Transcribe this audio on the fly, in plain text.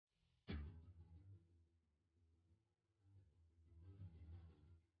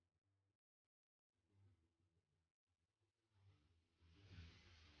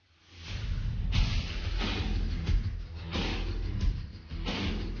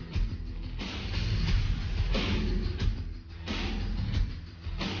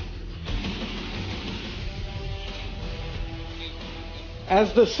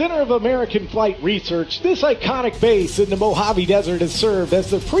As the center of American flight research, this iconic base in the Mojave Desert has served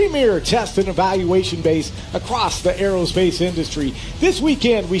as the premier test and evaluation base across the aerospace industry. This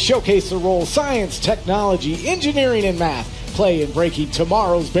weekend, we showcase the role science, technology, engineering, and math play in breaking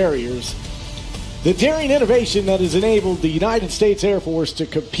tomorrow's barriers. The daring innovation that has enabled the United States Air Force to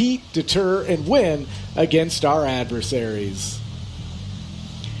compete, deter, and win against our adversaries.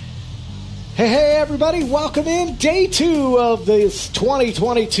 Hey, everybody, welcome in day 2 of this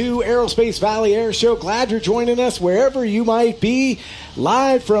 2022 Aerospace Valley Air Show. Glad you're joining us wherever you might be.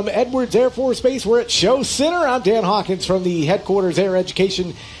 Live from Edwards Air Force Base, we're at Show Center. I'm Dan Hawkins from the Headquarters Air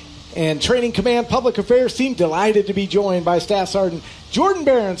Education and Training Command Public Affairs team. Delighted to be joined by Staff Sergeant Jordan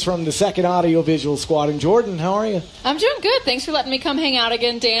Behrens from the 2nd Audiovisual Squadron. Jordan, how are you? I'm doing good. Thanks for letting me come hang out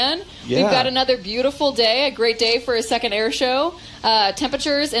again, Dan. Yeah. We've got another beautiful day, a great day for a second air show.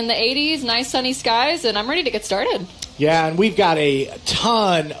 Temperatures in the 80s, nice sunny skies, and I'm ready to get started. Yeah, and we've got a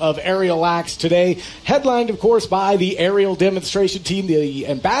ton of aerial acts today, headlined, of course, by the aerial demonstration team, the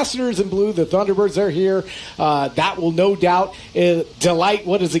ambassadors in blue, the Thunderbirds. They're here. That will no doubt delight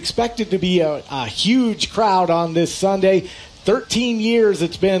what is expected to be a huge crowd on this Sunday. 13 years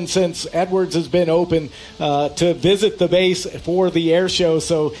it's been since Edwards has been open to visit the base for the air show,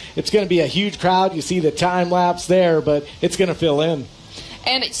 so it's going to be a huge crowd. You see the time lapse there, but it's going to fill in.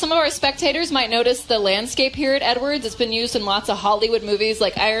 And some of our spectators might notice the landscape here at Edwards. It's been used in lots of Hollywood movies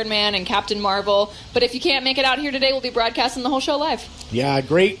like Iron Man and Captain Marvel. But if you can't make it out here today, we'll be broadcasting the whole show live. Yeah,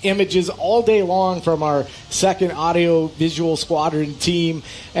 great images all day long from our 2nd Audiovisual Squadron team.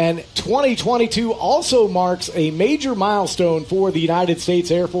 And 2022 also marks a major milestone for the United States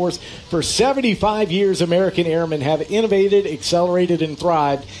Air Force. For 75 years, American airmen have innovated, accelerated, and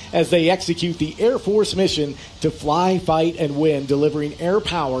thrived as they execute the Air Force mission to fly, fight, and win, delivering air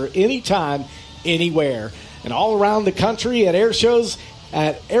power anytime, anywhere. And all around the country at air shows,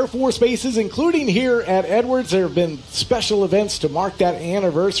 at Air Force bases, including here at Edwards, there have been special events to mark that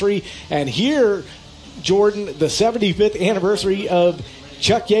anniversary. And here, Jordan, the 75th anniversary of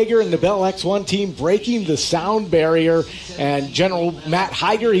Chuck Yeager and the Bell X-1 team breaking the sound barrier. And General Matt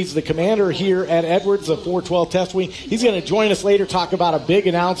Heiger, he's the commander here at Edwards, the 412 Test Wing. He's going to join us later, talk about a big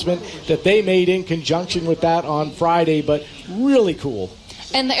announcement that they made in conjunction with that on Friday, but really cool.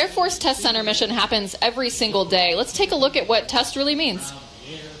 And the Air Force Test Center mission happens every single day. Let's take a look at what test really means.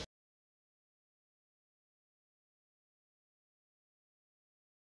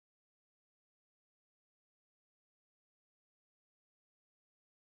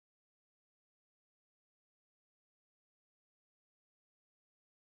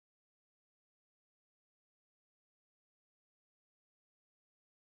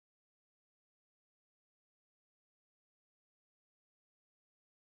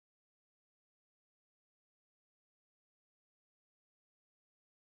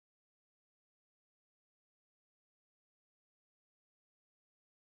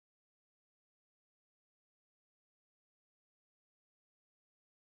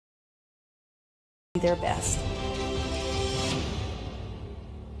 Their best.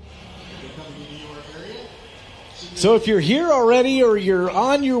 So if you're here already or you're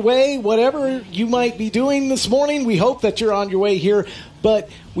on your way, whatever you might be doing this morning, we hope that you're on your way here. But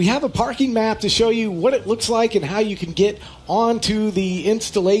we have a parking map to show you what it looks like and how you can get onto the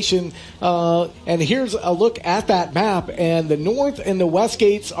installation. And here's a look at that map. And the north and the west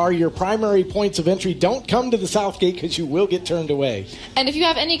gates are your primary points of entry. Don't come to the south gate because you will get turned away. And if you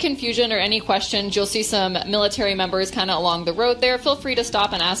have any confusion or any questions, you'll see some military members kind of along the road there. Feel free to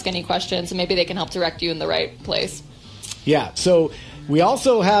stop and ask any questions, and maybe they can help direct you in the right place. Yeah, so we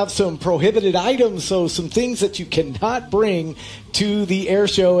also have some prohibited items, so some things that you cannot bring to the air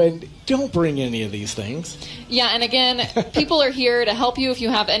show, and don't bring any of these things. Yeah, and again, people are here to help you if you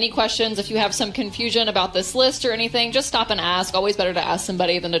have any questions. If you have some confusion about this list or anything, just stop and ask. Always better to ask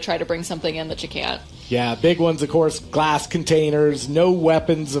somebody than to try to bring something in that you can't. Yeah, big ones, of course, glass containers, no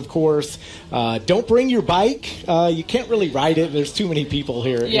weapons, of course. Don't bring your bike. You can't really ride it. There's too many people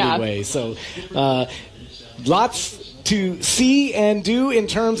here anyway. So lots to see and do in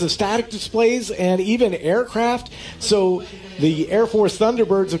terms of static displays and even aircraft. So the Air Force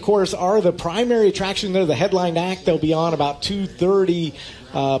Thunderbirds, of course, are the primary attraction. They're the headline act. They'll be on about 2:30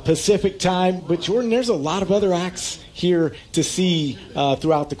 Pacific time. But, Jordan, there's a lot of other acts here to see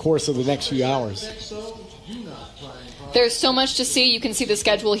throughout the course of the next few hours. There's so much to see. You can see the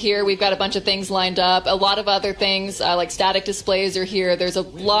schedule here. We've got a bunch of things lined up. A lot of other things like static displays are here. There's a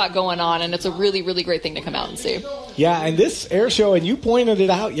lot going on, and it's a really, really great thing to come out and see. Yeah, and this air show, and you pointed it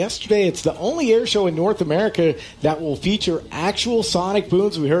out yesterday, it's the only air show in North America that will feature actual sonic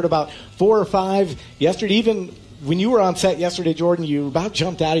booms. We heard about 4 or 5 yesterday, even when you were on set yesterday, Jordan, you about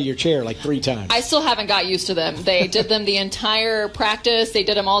jumped out of your chair like 3 times. I still haven't got used to them. They did them the entire practice. They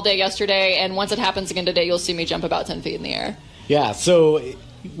did them all day yesterday, and once it happens again today, you'll see me jump about 10 feet in the air. Yeah, so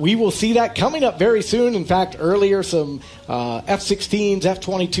we will see that coming up very soon. In fact, earlier some F-16s,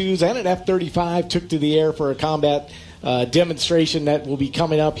 F-22s, and an F-35 took to the air for a combat demonstration that will be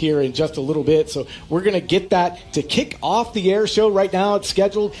coming up here in just a little bit. So we're going to get that to kick off the air show. Right now it's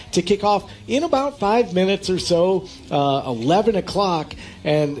scheduled to kick off in about 5 minutes or so, 11 o'clock.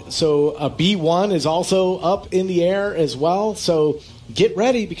 And so a B-1 is also up in the air as well. So get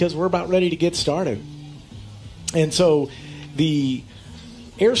ready, because we're about ready to get started. And so the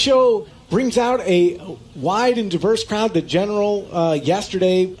air show brings out a wide and diverse crowd. The general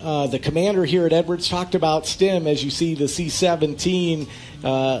yesterday, the commander here at Edwards, talked about STEM. As you see the C-17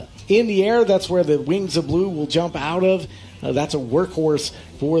 in the air, that's where the Wings of Blue will jump out of. That's a workhorse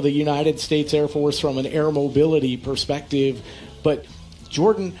for the United States Air Force from an air mobility perspective. But,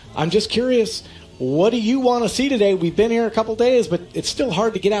 Jordan, I'm just curious, what do you want to see today? We've been here a couple days, but it's still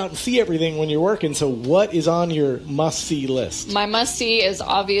hard to get out and see everything when you're working. So what is on your must-see list? My must-see is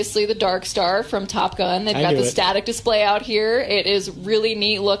obviously the Dark Star from Top Gun. They've got the static display out here. It is really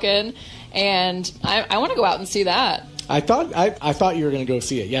neat looking, and I want to go out and see that. I thought you were going to go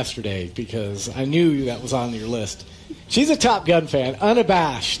see it yesterday, because I knew that was on your list. She's a Top Gun fan,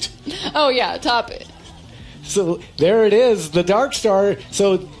 unabashed. Oh, yeah, Top. So there it is, the Dark Star.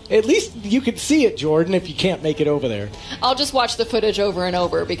 So at least you can see it, Jordan, if you can't make it over there. I'll just watch the footage over and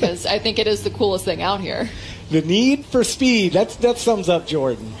over, because I think it is the coolest thing out here. The need for speed, that sums up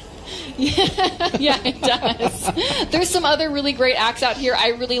Jordan. Yeah, it does. There's some other really great acts out here. I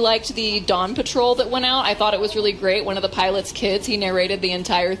really liked the Dawn Patrol that went out. I thought it was really great. One of the pilot's kids, he narrated the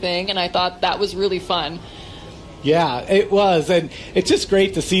entire thing, and I thought that was really fun. Yeah, it was, and it's just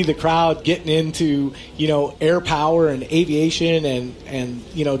great to see the crowd getting into, air power and aviation, and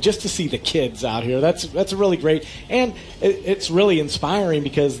just to see the kids out here. That's really great, and it's really inspiring,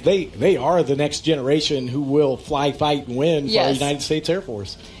 because they are the next generation who will fly, fight, and win for the United States Air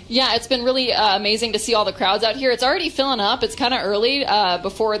Force. Yeah, it's been really amazing to see all the crowds out here. It's already filling up. It's kind of early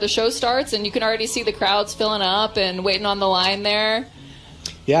before the show starts, and you can already see the crowds filling up and waiting on the line there.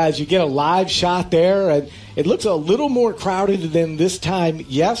 Yeah, as you get a live shot there, and it looks a little more crowded than this time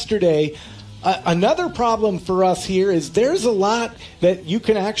yesterday. Another problem for us here is there's a lot that you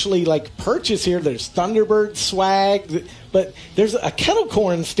can actually purchase here. There's Thunderbird swag, but there's a kettle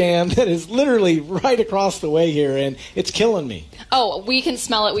corn stand that is literally right across the way here, and it's killing me. Oh, we can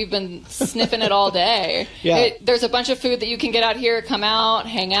smell it. We've been sniffing it all day. Yeah. There's a bunch of food that you can get out here. Come out,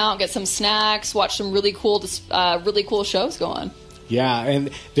 hang out, get some snacks, watch some really cool shows go on. Yeah,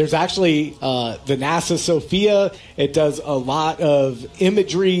 and there's actually the NASA Sophia. It does a lot of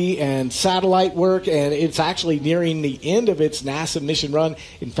imagery and satellite work, and it's actually nearing the end of its NASA mission run.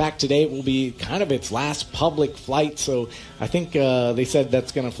 In fact, today it will be kind of its last public flight, so I think they said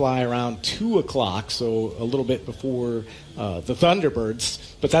that's going to fly around 2 o'clock, so a little bit before the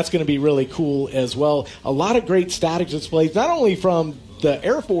Thunderbirds, but that's going to be really cool as well. A lot of great static displays, not only from the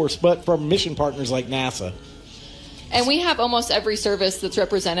Air Force, but from mission partners like NASA. And we have almost every service that's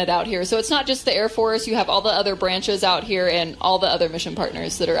represented out here. So it's not just the Air Force. You have all the other branches out here and all the other mission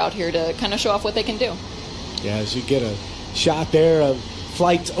partners that are out here to kind of show off what they can do. Yeah, as you get a shot there of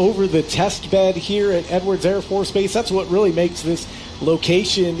flights over the test bed here at Edwards Air Force Base. That's what really makes this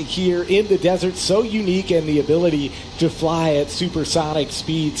location here in the desert so unique, and the ability to fly at supersonic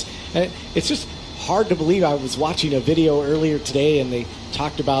speeds. And it's just hard to believe. I was watching a video earlier today, and they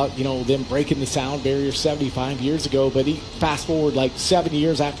talked about, them breaking the sound barrier 75 years ago, but fast forward 7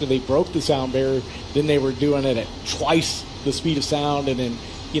 years after they broke the sound barrier, then they were doing it at twice the speed of sound, and then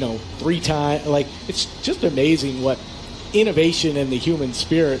 3 times. It's just amazing what innovation and the human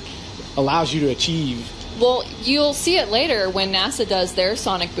spirit allows you to achieve. Well, you'll see it later when NASA does their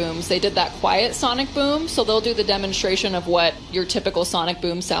sonic booms. They did that quiet sonic boom, so they'll do the demonstration of what your typical sonic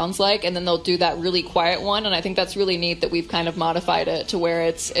boom sounds like, and then they'll do that really quiet one. And I think that's really neat that we've kind of modified it to where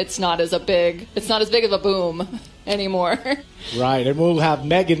it's not as big of a boom anymore. Right, and we'll have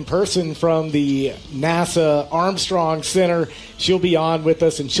Megan Person from the NASA Armstrong Center. She'll be on with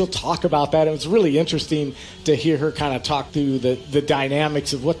us, and she'll talk about that. It was really interesting to hear her kind of talk through the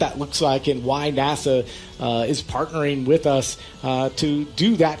dynamics of what that looks like and why NASA is partnering with us to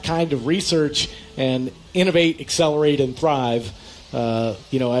do that kind of research and innovate, accelerate, and thrive,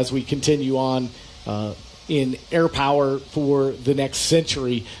 as we continue on in air power for the next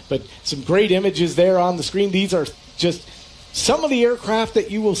century. But some great images there on the screen. These are just some of the aircraft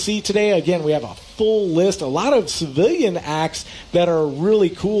that you will see today, again, we have a full list, a lot of civilian acts that are really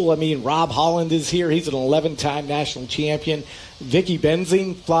cool. I mean, Rob Holland is here. He's an 11-time national champion. Vicky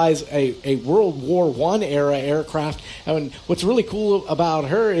Benzing flies a World War I era aircraft. And what's really cool about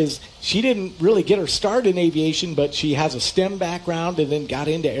her is she didn't really get her start in aviation, but she has a STEM background and then got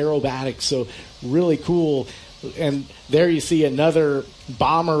into aerobatics. So really cool. And there you see another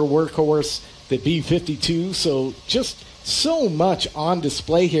bomber workhorse, the B-52. So just so much on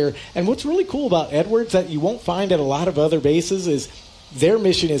display here. And what's really cool about Edwards that you won't find at a lot of other bases is their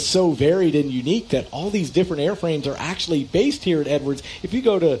mission is so varied and unique that all these different airframes are actually based here at Edwards. If you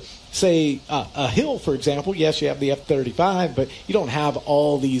go to, say, a Hill, for example, yes, you have the F-35, but you don't have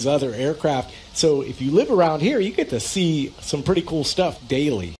all these other aircraft. So if you live around here, you get to see some pretty cool stuff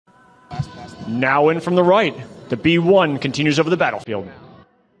daily. Now in from the right, the B-1 continues over the battlefield.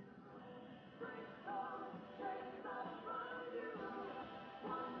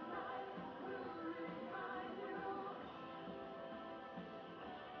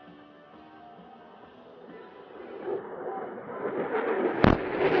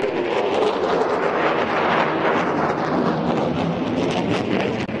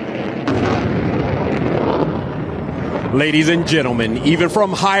 Ladies and gentlemen, even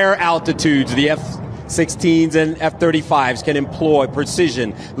from higher altitudes, the F-16s and F-35s can employ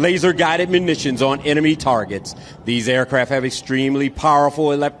precision, laser-guided munitions on enemy targets. These aircraft have extremely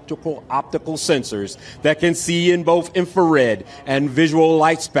powerful electrical optical sensors that can see in both infrared and visual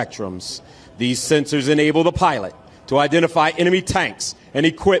light spectrums. These sensors enable the pilot to identify enemy tanks and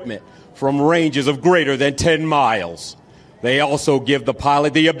equipment from ranges of greater than 10 miles. They also give the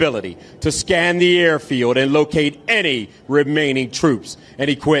pilot the ability to scan the airfield and locate any remaining troops and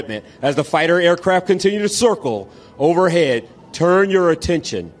equipment. As the fighter aircraft continue to circle overhead, turn your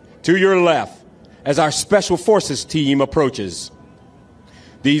attention to your left as our Special Forces team approaches.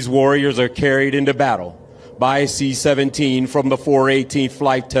 These warriors are carried into battle by a C-17 from the 418th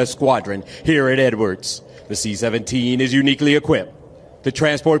Flight Test Squadron here at Edwards. The C-17 is uniquely equipped to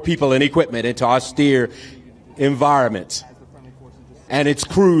transport people and equipment into austere environments, and its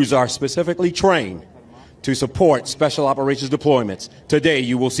crews are specifically trained to support special operations deployments. Today,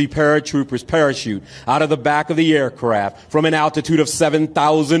 you will see paratroopers parachute out of the back of the aircraft from an altitude of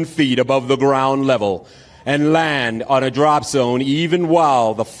 7,000 feet above the ground level and land on a drop zone even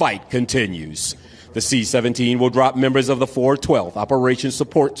while the fight continues. The C-17 will drop members of the 412th Operations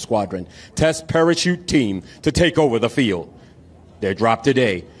Support Squadron Test Parachute Team to take over the field. Their drop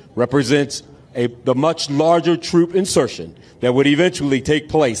today represents the much larger troop insertion that would eventually take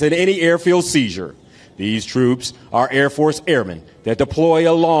place in any airfield seizure. These troops are Air Force airmen that deploy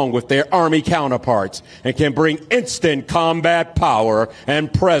along with their Army counterparts and can bring instant combat power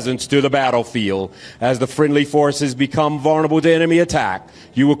and presence to the battlefield. As the friendly forces become vulnerable to enemy attack,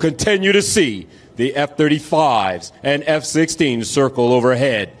 you will continue to see the F-35s and F-16s circle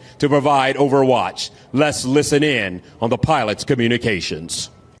overhead to provide overwatch. Let's listen in on the pilot's communications.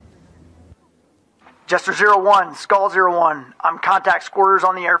 Jester 01, Skull 01. I'm contact squirters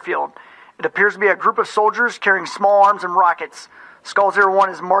on the airfield. It appears to be a group of soldiers carrying small arms and rockets. Skull 01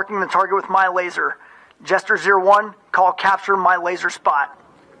 is marking the target with my laser. Jester 01, call capture my laser spot.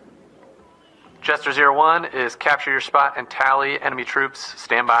 Jester 01 is capture your spot and tally enemy troops.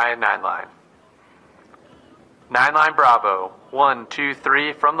 Stand by 9 line. 9 line Bravo. 1, 2,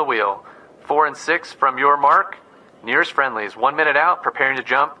 3 from the wheel. 4 and 6 from your mark. Nearest friendlies. 1 minute out, preparing to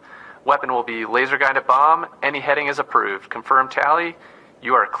jump. Weapon will be laser guided bomb. Any heading is approved. Confirm tally.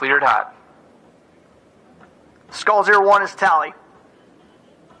 You are cleared hot. Skull 01 is tally.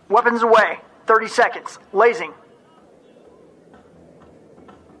 Weapons away. 30 seconds. Lasing.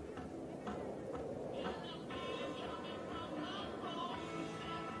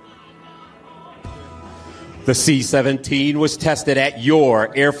 The C-17 was tested at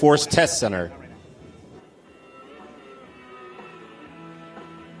your Air Force Test Center.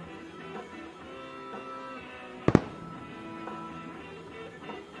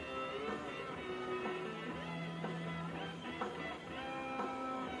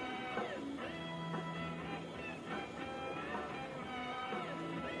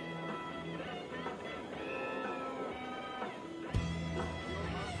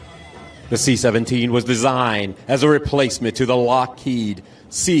 The C-17 was designed as a replacement to the Lockheed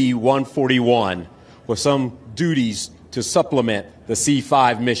C-141 with some duties to supplement the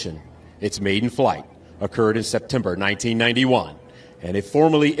C-5 mission. Its maiden flight occurred in September 1991, and it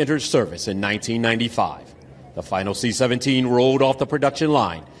formally entered service in 1995. The final C-17 rolled off the production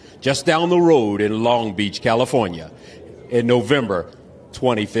line just down the road in Long Beach, California in November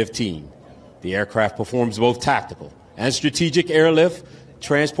 2015. The aircraft performs both tactical and strategic airlift,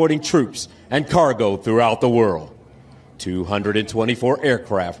 transporting troops and cargo throughout the world. 224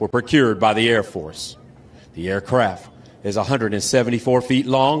 aircraft were procured by the Air Force. The aircraft is 174 feet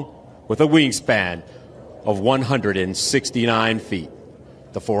long with a wingspan of 169 feet.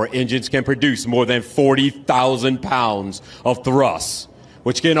 The 4 engines can produce more than 40,000 pounds of thrust,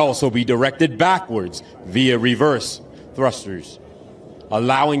 which can also be directed backwards via reverse thrusters,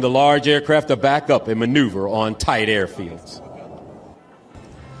 allowing the large aircraft to back up and maneuver on tight airfields.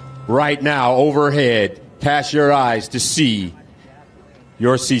 Right now, overhead, cast your eyes to see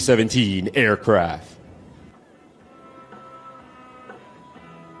your C-17 aircraft.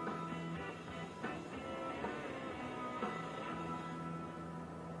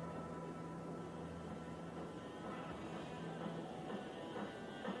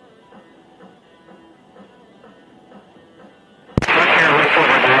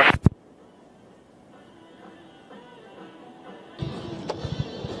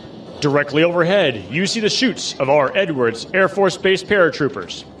 Directly overhead, you see the chutes of our Edwards Air Force Base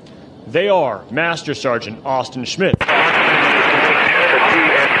paratroopers. They are Master Sergeant Austin Schmidt,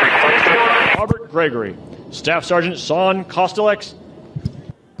 Robert Gregory, Staff Sergeant Son Kostelecki,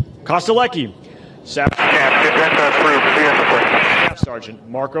 Staff Sergeant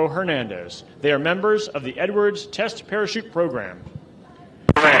Marco Hernandez. They are members of the Edwards Test Parachute Program.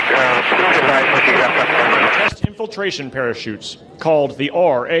 Test infiltration parachutes, called the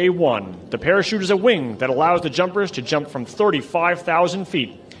RA-1. The parachute is a wing that allows the jumpers to jump from 35,000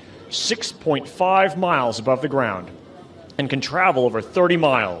 feet, 6.5 miles above the ground, and can travel over 30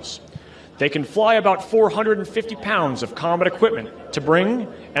 miles. They can fly about 450 pounds of combat equipment to bring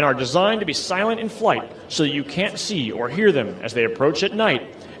and are designed to be silent in flight so that you can't see or hear them as they approach at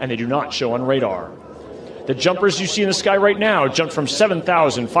night, and they do not show on radar. The jumpers you see in the sky right now jumped from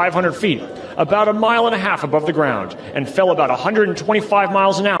 7,500 feet, about 1.5 miles above the ground, and fell about 125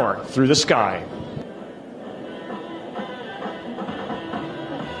 miles an hour through the sky.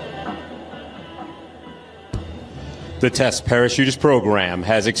 The Test Parachutist Program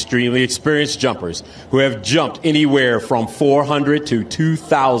has extremely experienced jumpers who have jumped anywhere from 400 to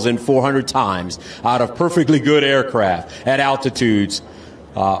 2,400 times out of perfectly good aircraft at altitudes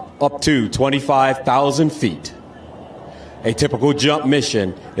up to 25,000 feet. A typical jump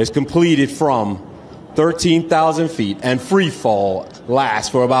mission is completed from 13,000 feet, and free fall lasts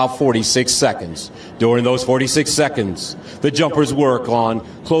for about 46 seconds. During those 46 seconds, the jumpers work on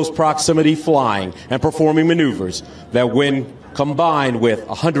close proximity flying and performing maneuvers that, when combined with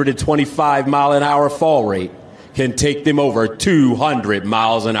 125 mile an hour fall rate, can take them over 200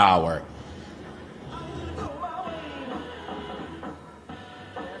 miles an hour.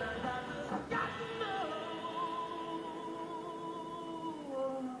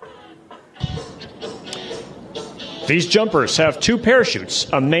 These jumpers have 2 parachutes,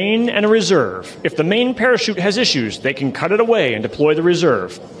 a main and a reserve. If the main parachute has issues, they can cut it away and deploy the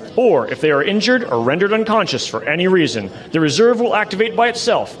reserve. Or if they are injured or rendered unconscious for any reason, the reserve will activate by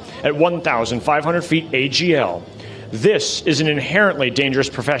itself at 1,500 feet AGL. This is an inherently dangerous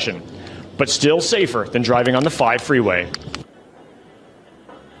profession, but still safer than driving on the 5 freeway.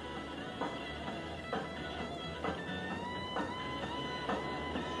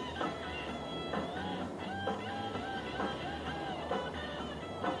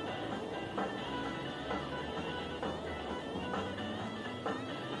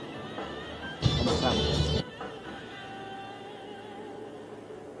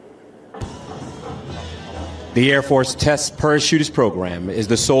 The Air Force Test Parachutist Program is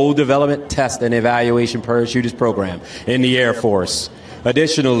the sole development, test, and evaluation parachutist program in the Air Force.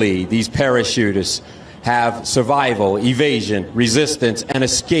 Additionally, these parachutists have survival, evasion, resistance, and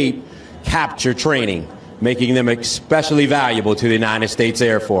escape capture training, making them especially valuable to the United States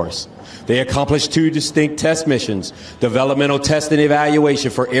Air Force. They accomplished 2 distinct test missions: developmental test and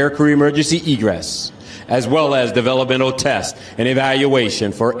evaluation for aircrew emergency egress, as well as developmental test and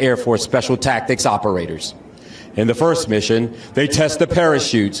evaluation for Air Force Special Tactics operators. In the first mission, they test the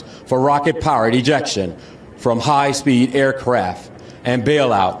parachutes for rocket-powered ejection from high-speed aircraft and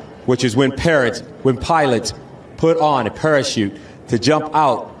bailout, which is when pilots put on a parachute to jump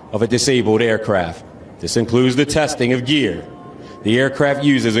out of a disabled aircraft. This includes the testing of gear the aircraft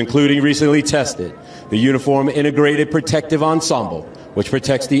uses, including recently tested the Uniform Integrated Protective Ensemble, which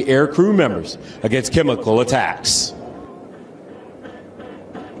protects the aircrew members against chemical attacks.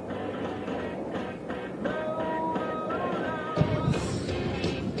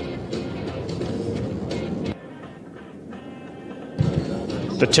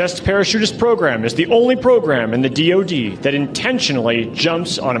 The Test Parachutist Program is the only program in the DoD that intentionally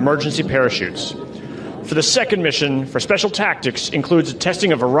jumps on emergency parachutes. for the second mission, for special tactics, includes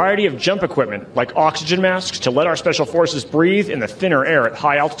testing a variety of jump equipment, like oxygen masks to let our special forces breathe in the thinner air at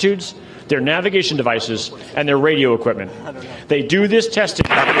high altitudes, their navigation devices, and their radio equipment. They do this testing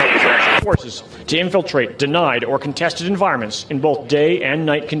with forces to infiltrate denied or contested environments in both day and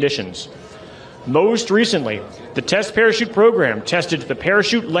night conditions. Most recently, the test parachute program tested the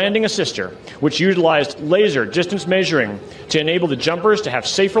parachute landing assister, which utilized laser distance measuring to enable the jumpers to have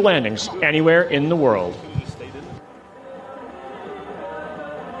safer landings anywhere in the world.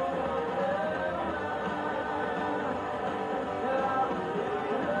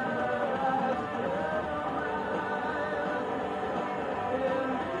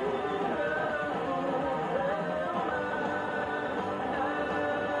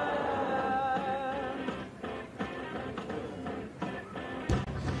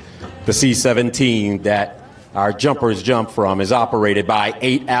 The C-17 that our jumpers jump from is operated by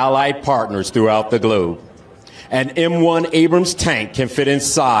 8 allied partners throughout the globe. An M1 Abrams tank can fit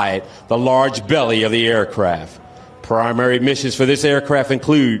inside the large belly of the aircraft. Primary missions for this aircraft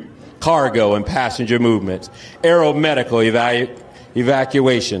include cargo and passenger movements, aeromedical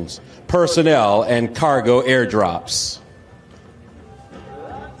evacuations, personnel and cargo airdrops.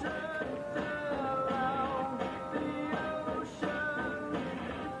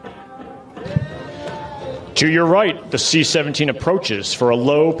 To your right, the C-17 approaches for a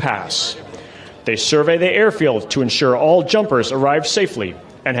low pass. They survey the airfield to ensure all jumpers arrived safely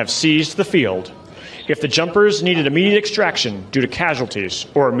and have seized the field. If the jumpers needed immediate extraction due to casualties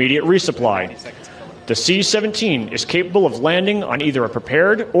or immediate resupply, the C-17 is capable of landing on either a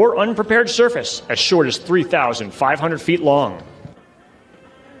prepared or unprepared surface as short as 3,500 feet long.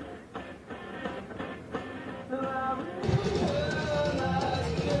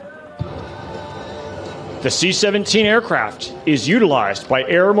 The C-17 aircraft is utilized by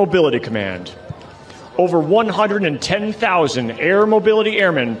Air Mobility Command. Over 110,000 air mobility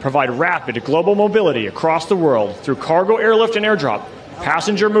airmen provide rapid global mobility across the world through cargo airlift and airdrop,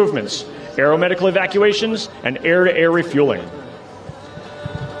 passenger movements, aeromedical evacuations, and air-to-air refueling.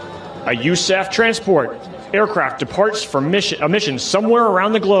 A USAF transport aircraft departs for a mission somewhere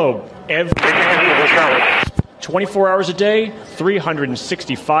around the globe every 24 hours a day,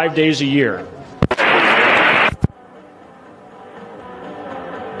 365 days a year.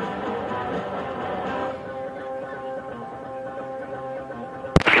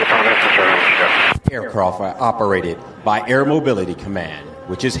 Aircraft are operated by Air Mobility Command,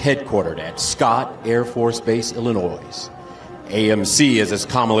 which is headquartered at Scott Air Force Base, Illinois. AMC, as it's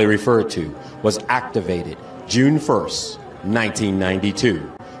commonly referred to, was activated June 1st,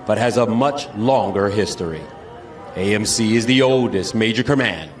 1992, but has a much longer history. AMC is the oldest major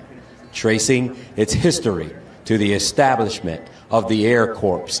command, tracing its history to the establishment of the Air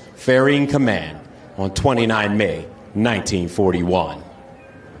Corps Ferrying Command on 29 May 1941.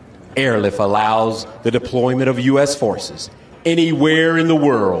 Airlift allows the deployment of U.S. forces anywhere in the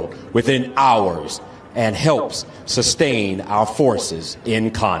world within hours and helps sustain our forces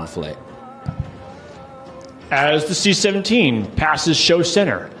in conflict. As the C-17 passes Show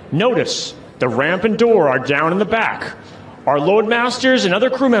Center, notice the ramp and door are down in the back. Our loadmasters and other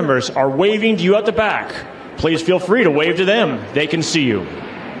crew members are waving to you at the back. Please feel free to wave to them. They can see you.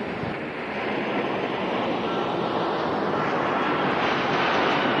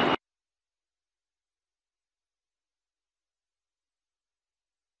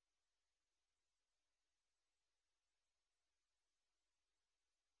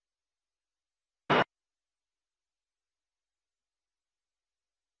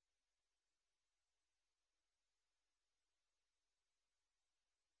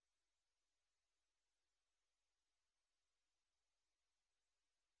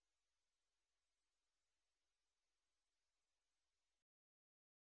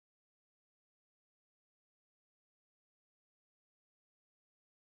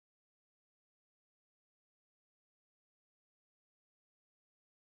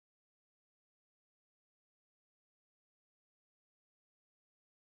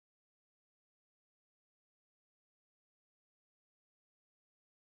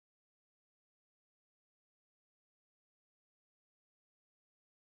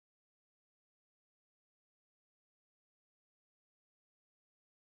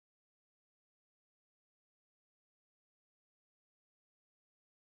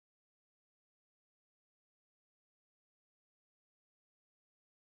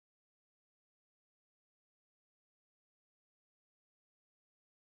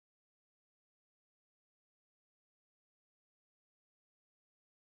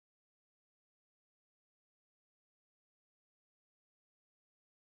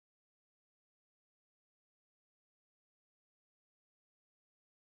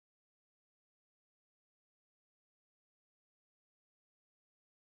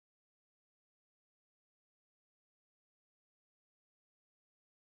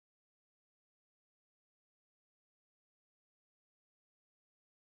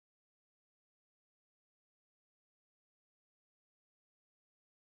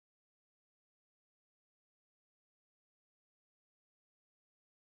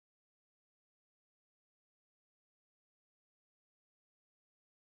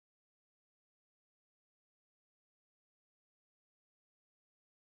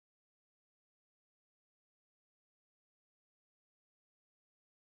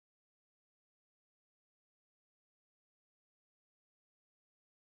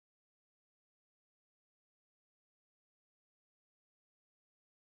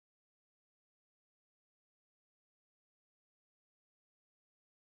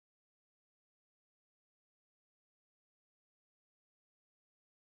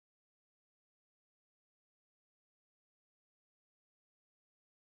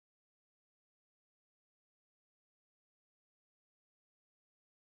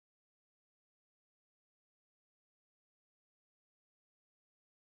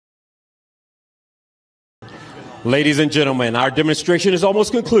 Ladies and gentlemen, our demonstration is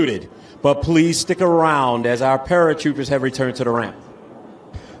almost concluded, but please stick around as our paratroopers have returned to the ramp.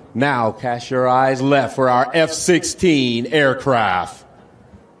 Now, cast your eyes left for our F-16 aircraft.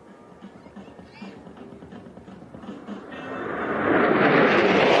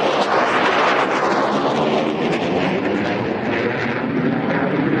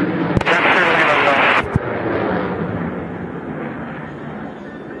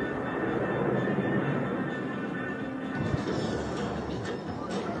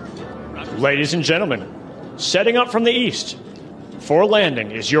 Ladies and gentlemen, setting up from the east for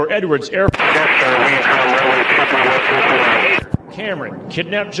landing is your Edwards AFB. Cameron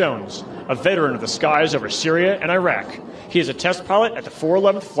Kidnap Jones, a veteran of the skies over Syria and Iraq. He is a test pilot at the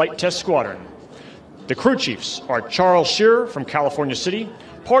 411th Flight Test Squadron. The crew chiefs are Charles Shearer from California City,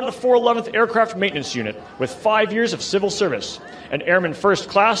 part of the 411th Aircraft Maintenance Unit with 5 years of civil service, and Airman First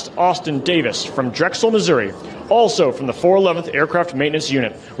Class Austin Davis from Drexel, Missouri, also from the 411th Aircraft Maintenance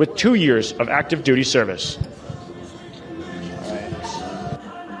Unit with 2 years of active duty service.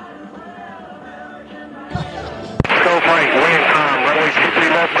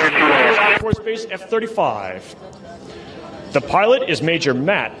 Air Force Base F-35. The pilot is Major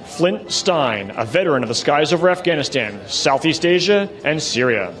Matt Flint Stein, a veteran of the skies over Afghanistan, Southeast Asia, and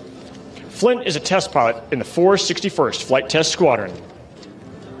Syria. Flint is a test pilot in the 461st Flight Test Squadron.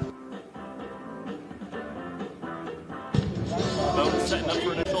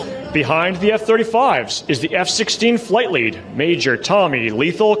 Behind the F-35s is the F-16 flight lead, Major Tommy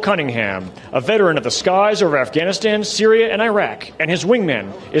Lethal Cunningham, a veteran of the skies over Afghanistan, Syria, and Iraq, and his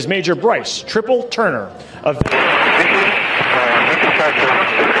wingman is Major Bryce Triple Turner, a veteran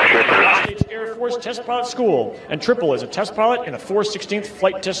States Air Force Test Pilot School, and Triple is a test pilot in the 416th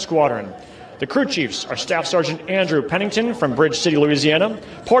Flight Test Squadron. The crew chiefs are Staff Sergeant Andrew Pennington from Bridge City, Louisiana,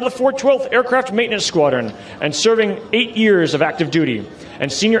 part of the 412th Aircraft Maintenance Squadron, and serving 8 years of active duty,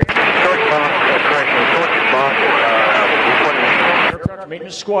 and Senior Aircraft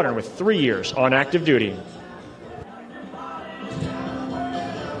Maintenance Squadron with 3 years on active duty.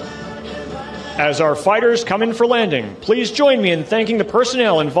 As our fighters come in for landing, please join me in thanking the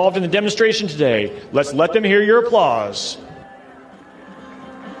personnel involved in the demonstration today. Let's let them hear your applause.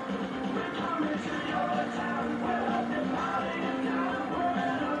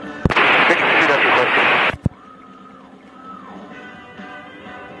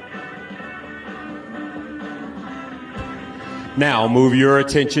 Now move your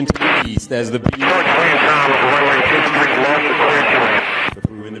attention to the east as the crew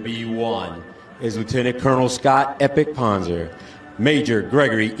in the B-1 is Lieutenant Colonel Scott Epic Ponzer, Major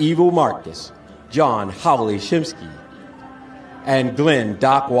Gregory Evil Marcus, John Howley Shimsky, and Glenn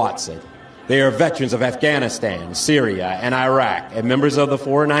Doc Watson. They are veterans of Afghanistan, Syria, and Iraq, and members of the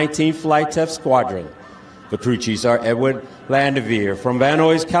 419th Flight Test Squadron. The crew chiefs are Edward Landevere from Van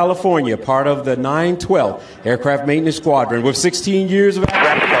Nuys, California, part of the 912th Aircraft Maintenance Squadron with 16 years of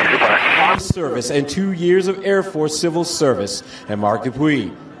service and 2 years of Air Force civil service, and Mark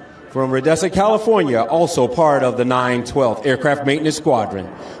Dupuy from Redessa, California, also part of the 912th Aircraft Maintenance Squadron,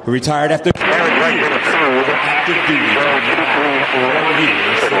 who retired after active duty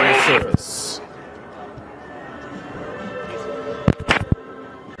service.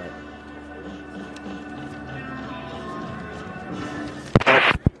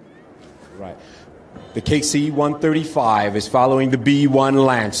 Right. The KC-135 is following the B-1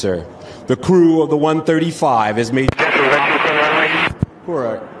 Lancer. The crew of the 135 is Major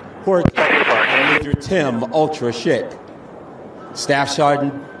Major Tim Ultra Schick, Staff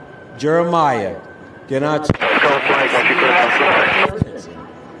Sergeant Jeremiah Gennat.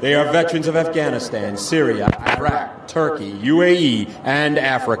 They are veterans of Afghanistan, Syria, Iraq, Turkey, UAE, and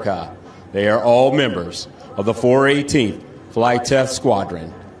Africa. They are all members of the 418th Flight Test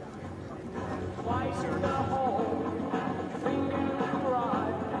Squadron.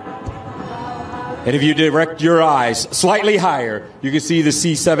 And if you direct your eyes slightly higher, you can see the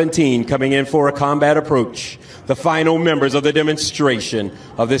C-17 coming in for a combat approach. The final members of the demonstration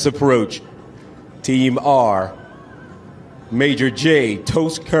of this approach. Team R, Major J.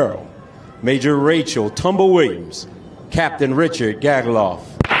 Toast Carroll, Major Rachel Tumble Williams, Captain Richard Gagloff,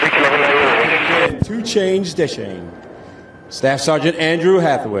 and Two Chains Deshane, Staff Sergeant Andrew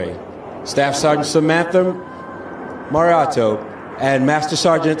Hathaway, Staff Sergeant Samantha Mariato, and Master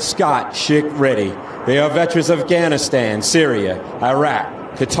Sergeant Scott Schick Reddy. They are veterans of Afghanistan, Syria,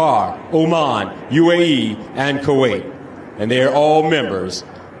 Iraq, Qatar, Oman, UAE, and Kuwait. And they are all members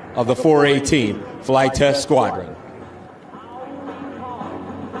of the 418th Flight Test Squadron.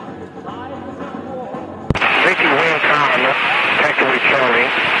 Thank you, Wayne Tom. Tactically Charlie.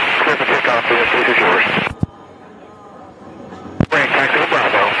 Clear for takeoff. The rest is yours.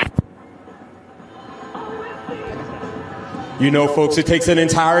 You know, folks, it takes an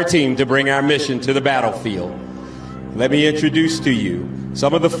entire team to bring our mission to the battlefield. Let me introduce to you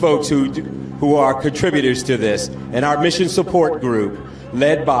some of the folks who are contributors to this in our mission support group,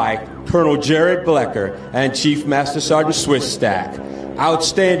 led by Colonel Jared Blecker and Chief Master Sergeant Swisstack.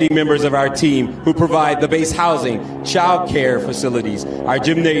 Outstanding members of our team who provide the base housing, child care facilities, our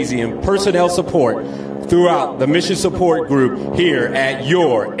gymnasium, personnel support throughout the mission support group here at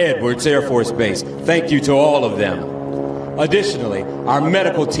your Edwards Air Force Base. Thank you to all of them. Additionally, our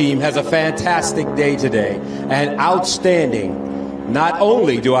medical team has a fantastic day today and outstanding. Not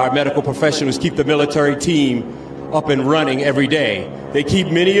only do our medical professionals keep the military team up and running every day, they keep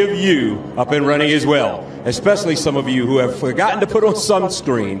many of you up and running as well, especially some of you who have forgotten to put on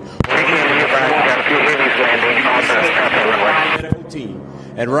sunscreen. Medical team.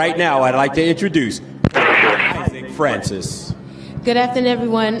 And right now, I'd like to introduce Isaac Francis. Good afternoon,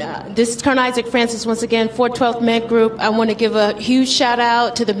 everyone. This is Colonel Isaac Francis, once again, 412th Med Group. I want to give a huge shout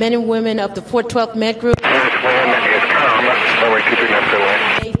out to the men and women of the 412th Med Group.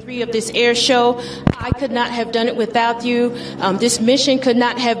 Day 3 of this air show. I could not have done it without you. This mission could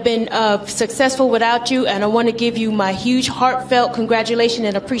not have been successful without you, and I want to give you my huge heartfelt congratulations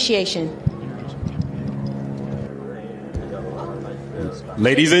and appreciation.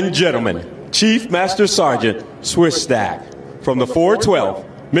 Ladies and gentlemen, Chief Master Sergeant Swisstack from the 412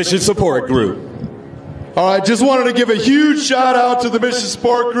 Mission Support Group. All right, just wanted to give a huge shout out to the Mission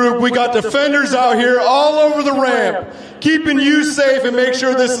Support Group. We got defenders out here all over the ramp, keeping you safe and make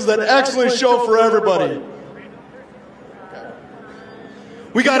sure this is an excellent show for everybody.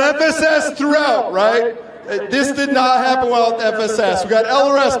 We got FSS throughout, right? This did not happen without FSS. We got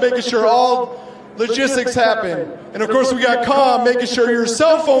LRS making sure all logistics happen. And of course we got COM making sure your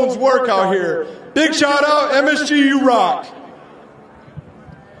cell phones work out here. Big shout out, MSG, you rock.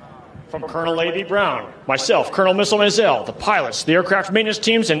 From Colonel A.B. Brown, myself, Colonel Missile Mazel, the pilots, the aircraft maintenance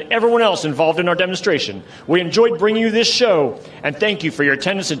teams, and everyone else involved in our demonstration, we enjoyed bringing you this show, and thank you for your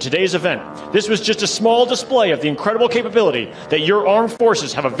attendance in today's event. This was just a small display of the incredible capability that your armed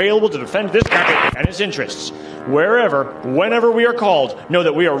forces have available to defend this country and its interests. Wherever, whenever we are called, know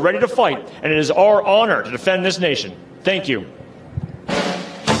that we are ready to fight, and it is our honor to defend this nation. Thank you.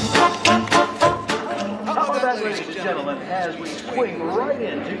 Ladies and gentlemen, as we swing right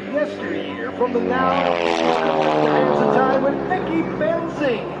into yesteryear from the now, there's a time with Vicki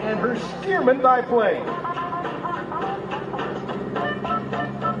Benzing and her Stearman biplane.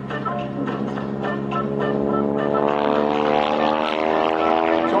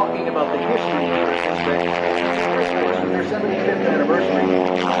 Talking about the history of their 75th anniversary.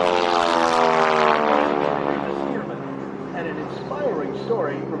 Stearman, and an inspiring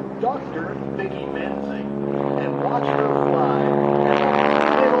story from Dr. Vicki Benzing. And watch her fly.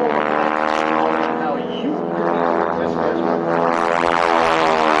 How you this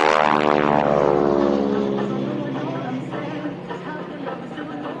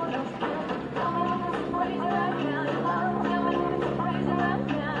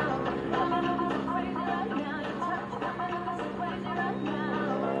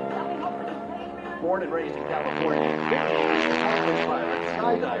Born and raised in California, Vicki is a pilot,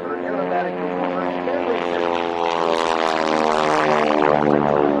 skydiver, aerobatic performer, and racer.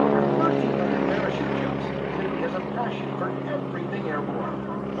 Parachute jumps. Vicki has a passion for everything airborne.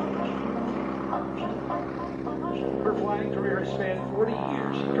 Her flying career has spanned 40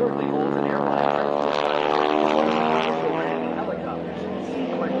 years. She currently holds an airline helicopters,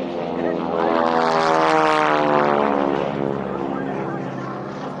 seaplanes, and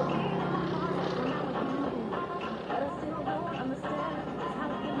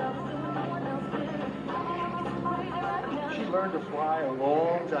learned to fly a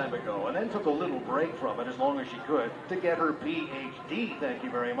long time ago and then took a little break from it as long as she could to get her PhD, thank you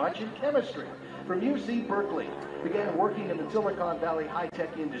very much, in chemistry from UC Berkeley. Began working in the Silicon Valley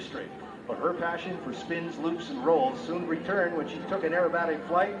high-tech industry. But her passion for spins, loops, and rolls soon returned when she took an aerobatic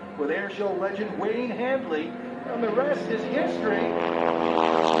flight with airshow legend Wayne Handley, and the rest is history.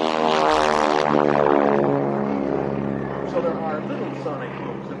 So there are little sonic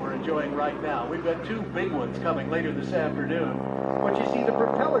booms that we're enjoying right now. We've got two big ones coming later this afternoon. But you see the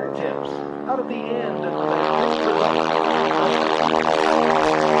propeller tips out at the end of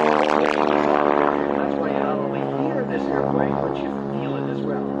that's why you not only hear this airplane, but you feel it as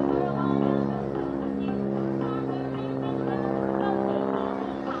well.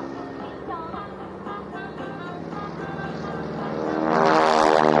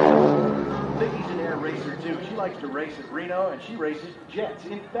 She likes to race at Reno, and she races jets.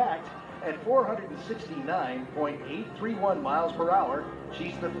 In fact, at 469.831 miles per hour,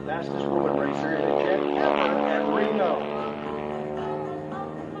 she's the fastest woman racer in a jet ever at Reno.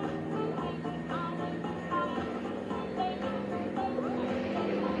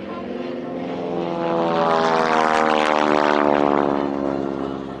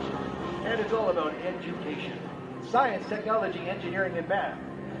 science, technology, engineering, and math.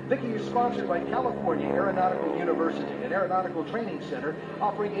 Vicky is sponsored by California Aeronautical University, an aeronautical training center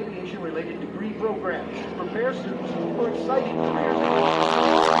offering aviation-related degree programs to prepare students for exciting careers.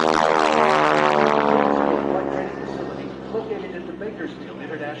 Flight training facility located at the Bakersfield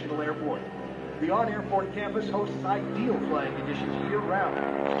International Airport. The on-airport campus hosts ideal flying conditions year-round,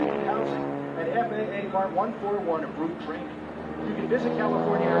 student housing, and FAA Part 141 approved training. You can visit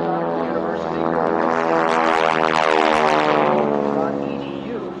California Aeronautical University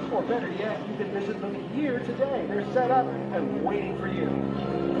 .edu, or better yet, you can visit them here today. They're set up and waiting for you.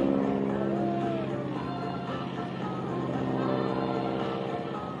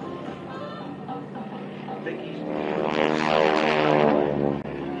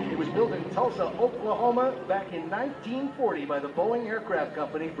 It was built in Tulsa, Oklahoma back in 1940 by the Boeing Aircraft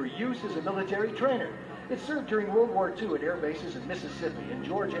Company for use as a military trainer. It served during World War II at air bases in Mississippi, in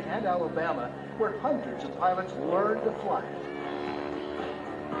Georgia, and Alabama, where hundreds of pilots learned to fly it.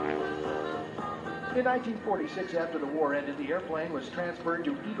 In 1946, after the war ended, the airplane was transferred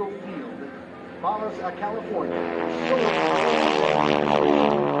to Eagle Field, Dallas, California.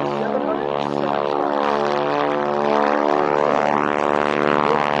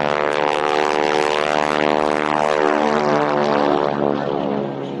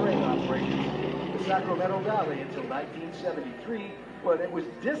 Sacramento Valley until 1973, but it was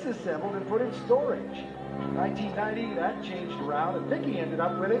disassembled and put in storage. 1990, that changed around, and Vicky ended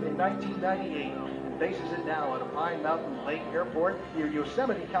up with it in 1998 and bases it now at a Pine Mountain Lake Airport near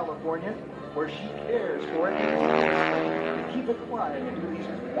Yosemite, California, where she cares for it to keep it flying and do these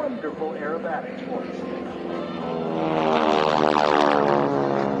wonderful aerobatics for us.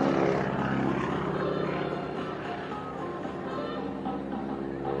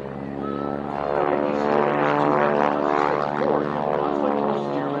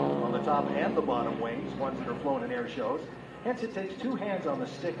 And the bottom wings, ones that are flown in air shows. Hence, it takes two hands on the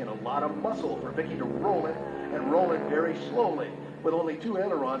stick and a lot of muscle for Vicky to roll it, and roll it very slowly. With only two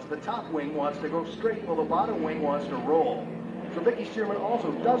ailerons, the top wing wants to go straight while the bottom wing wants to roll. So Vicky Stearman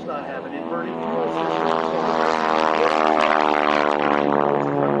also does not have an inverted fuel system, so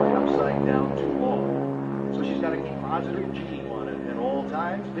upside down too long. So she's got to keep positive G on it at all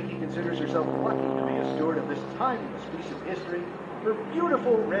times. Vicky considers herself lucky to be a steward of this timeless piece of history. Her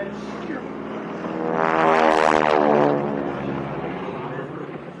beautiful red Stearman.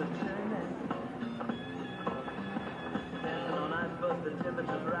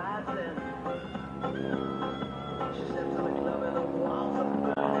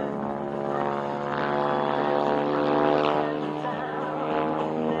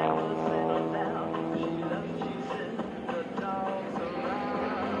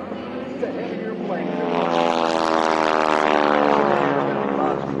 It's a heavier plane.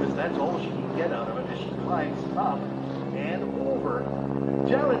 That's all she can get out of it as she climbs up and over,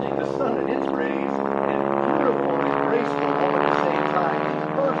 challenging the sun in its rays, and beautiful and graceful all at the same time.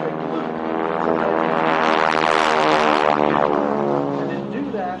 Perfect loop. And to do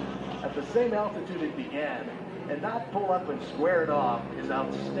that at the same altitude it began, and not pull up and square it off, is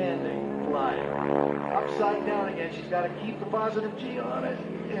outstanding flying. Upside down again, she's got to keep the positive G on it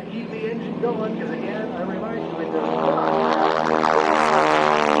and keep the engine going, because again, I remind you, it does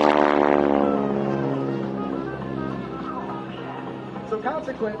So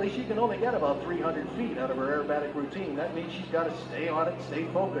consequently, she can only get about 300 feet out of her aerobatic routine. That means she's got to stay on it, stay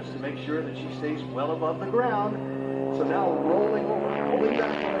focused to make sure that she stays well above the ground. So now rolling over, pulling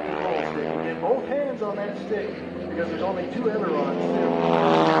back on the control stick. You get both hands on that stick because there's only two ailerons still.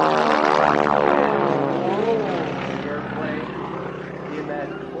 The airplane in that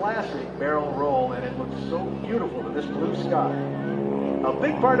classic barrel roll, and it looks so beautiful in this blue sky. A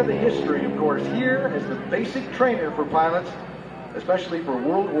big part of the history, of course, here is the basic trainer for pilots, especially for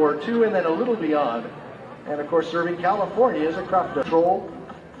World War II and then a little beyond. And of course, serving California as a crop control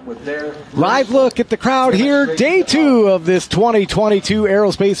with their live look at the crowd here. Day 2 of this 2022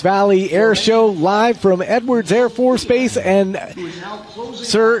 Aerospace Valley Air Show, live from Edwards Air Force Base. And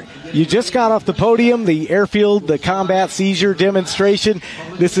sir, you just got off the podium, the airfield, the combat seizure demonstration.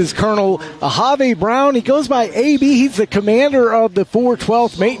 This is Colonel Ahave Brown. He goes by AB. He's the commander of the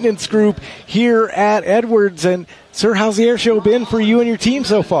 412th Maintenance Group here at Edwards. And sir, how's the air show been for you and your team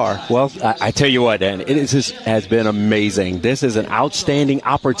so far? Well, I tell you what, Dan, has been amazing. This is an outstanding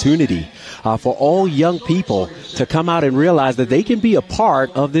opportunity for all young people to come out and realize that they can be a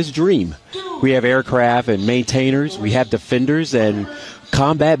part of this dream. We have aircraft and maintainers. We have defenders and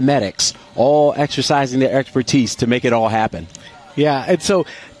combat medics, all exercising their expertise to make it all happen. Yeah, and so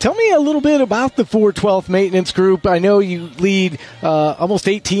tell me a little bit about the 412th Maintenance Group. I know you lead almost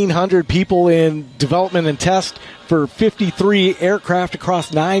 1,800 people in development and test for 53 aircraft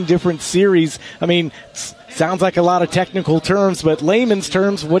across 9 different series. I mean, sounds like a lot of technical terms, but layman's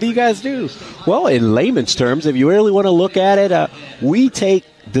terms, what do you guys do? Well, in layman's terms, if you really want to look at it, we take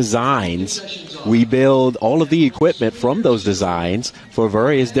designs. We build all of the equipment from those designs for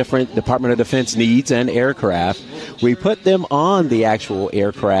various different Department of Defense needs and aircraft. We put them on the actual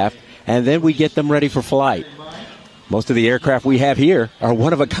aircraft, and then we get them ready for flight. Most of the aircraft we have here are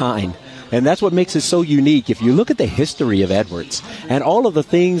one of a kind. And that's what makes it so unique. If you look at the history of Edwards and all of the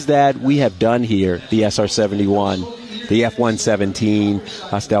things that we have done here, the SR-71, the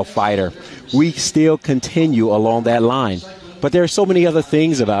F-117 stealth fighter, we still continue along that line. But there are so many other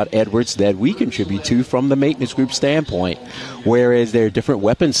things about Edwards that we contribute to from the maintenance group standpoint, whereas there are different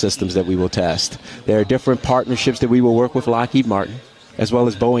weapon systems that we will test. There are different partnerships that we will work with Lockheed Martin, as well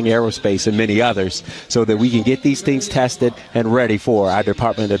as Boeing Aerospace and many others, so that we can get these things tested and ready for our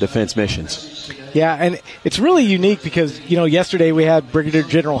Department of Defense missions. Yeah, and it's really unique because, yesterday we had Brigadier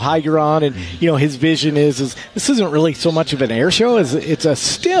General Higer on, and, his vision is this isn't really so much of an air show as it's a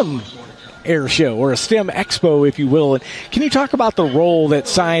STEM air show, or a STEM expo, if you will. And can you talk about the role that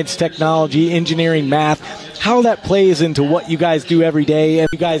science, technology, engineering, math, how that plays into what you guys do every day, and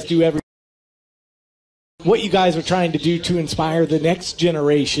what you guys are trying to do to inspire the next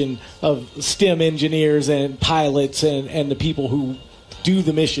generation of STEM engineers and pilots and the people who do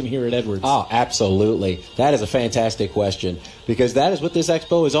the mission here at Edwards? Oh, absolutely. That is a fantastic question, because that is what this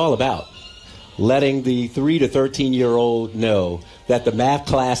expo is all about. Letting the 3 to 13-year-old know that the math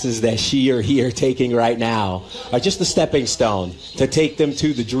classes that she or he are taking right now are just a stepping stone to take them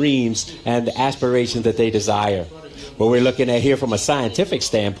to the dreams and the aspirations that they desire. What we're looking at here from a scientific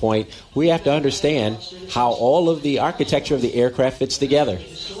standpoint, we have to understand how all of the architecture of the aircraft fits together.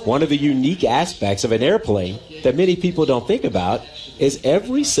 One of the unique aspects of an airplane that many people don't think about is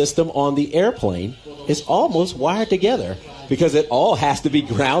every system on the airplane is almost wired together, because it all has to be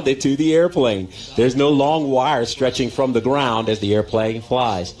grounded to the airplane. There's no long wire stretching from the ground as the airplane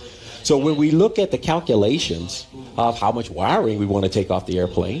flies. So when we look at the calculations of how much wiring we want to take off the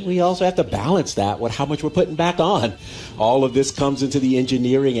airplane, we also have to balance that with how much we're putting back on. All of this comes into the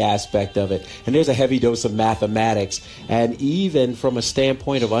engineering aspect of it. And there's a heavy dose of mathematics. And even from a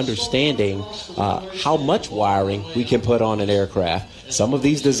standpoint of understanding how much wiring we can put on an aircraft, some of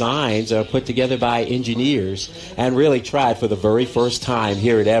these designs are put together by engineers and really tried for the very first time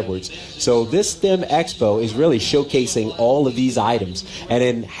here at Edwards. So this STEM Expo is really showcasing all of these items. And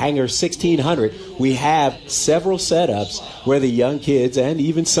in Hangar 1600, we have several setups where the young kids and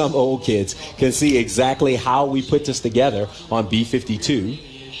even some old kids can see exactly how we put this together on B-52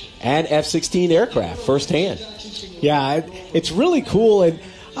 and F-16 aircraft firsthand. Yeah, it's really cool. And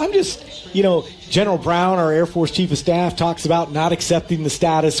I'm just, General Brown, our Air Force Chief of Staff, talks about not accepting the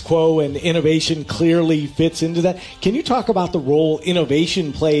status quo, and innovation clearly fits into that. Can you talk about the role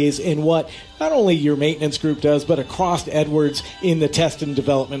innovation plays in what not only your maintenance group does, but across Edwards in the test and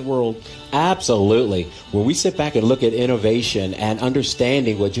development world? Absolutely. When we sit back and look at innovation and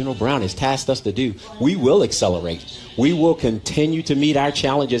understanding what General Brown has tasked us to do, we will accelerate. We will continue to meet our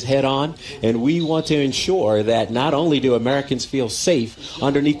challenges head on, and we want to ensure that not only do Americans feel safe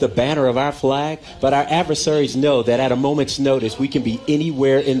underneath the banner of our flag, but our adversaries know that at a moment's notice we can be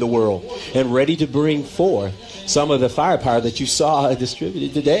anywhere in the world and ready to bring forth some of the firepower that you saw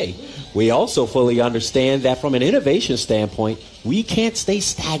distributed today. We also fully understand that from an innovation standpoint, we can't stay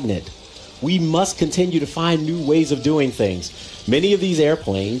stagnant. We must continue to find new ways of doing things. Many of these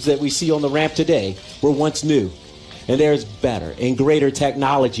airplanes that we see on the ramp today were once new. And there's better and greater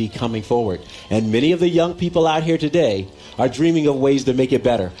technology coming forward. And many of the young people out here today are dreaming of ways to make it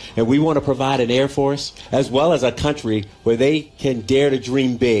better. And we want to provide an Air Force as well as a country where they can dare to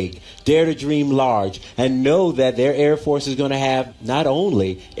dream big, dare to dream large, and know that their Air Force is going to have not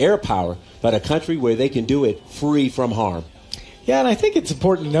only air power, but a country where they can do it free from harm. Yeah, and I think it's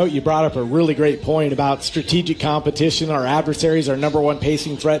important to note you brought up a really great point about strategic competition. Our adversaries, our number one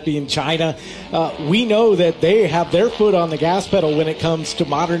pacing threat being China. We know that they have their foot on the gas pedal when it comes to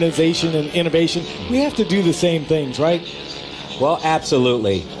modernization and innovation. We have to do the same things, right? Well,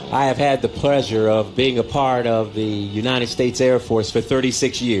 absolutely. I have had the pleasure of being a part of the United States Air Force for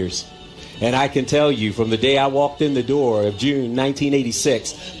 36 years. And I can tell you, from the day I walked in the door of June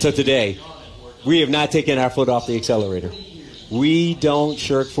 1986 to today, we have not taken our foot off the accelerator. We don't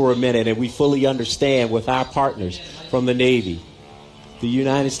shirk for a minute, and we fully understand with our partners from the Navy, the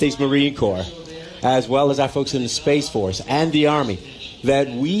United States Marine Corps, as well as our folks in the Space Force and the Army, that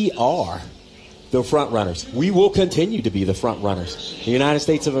we are the front runners. We will continue to be the front runners. The United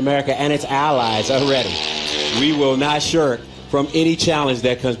States of America and its allies are ready. We will not shirk from any challenge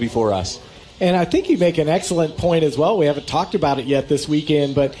that comes before us. And I think you make an excellent point as well. We haven't talked about it yet this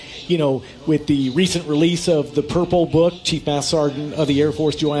weekend, but, you know, with the recent release of the Purple Book, Chief Master Sergeant of the Air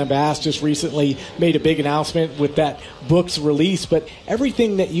Force Joanne Bass just recently made a big announcement with that book's release. But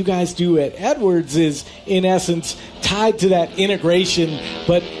everything that you guys do at Edwards is, in essence, tied to that integration,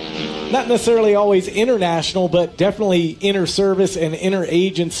 but not necessarily always international, but definitely inter-service and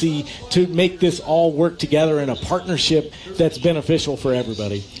inter-agency to make this all work together in a partnership that's beneficial for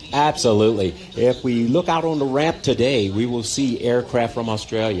everybody. Absolutely. If we look out on the ramp today, we will see aircraft from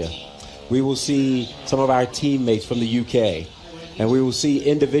Australia. We will see some of our teammates from the UK. And we will see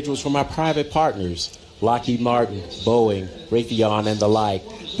individuals from our private partners, Lockheed Martin, Boeing, Raytheon, and the like.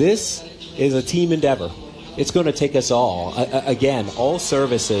 This is a team endeavor. It's going to take us all, again, all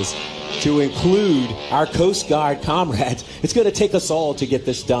services, to include our Coast Guard comrades. It's going to take us all to get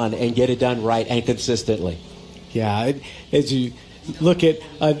this done and get it done right and consistently. Yeah, as you look at,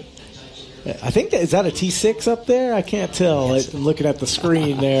 I think, is that a T6 up there? I can't tell. Yes. I'm looking at the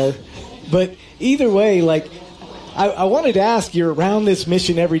screen there. But either way, like, I wanted to ask, you're around this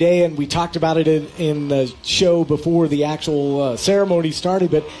mission every day, and we talked about it in the show before the actual ceremony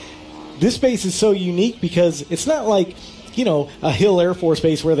started, but this base is so unique because it's not like, you know, a Hill Air Force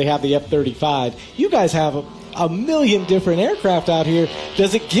Base where they have the F-35. You guys have a million different aircraft out here.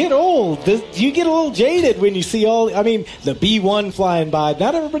 Does it get old? Do you get a little jaded when you see the B-1 flying by?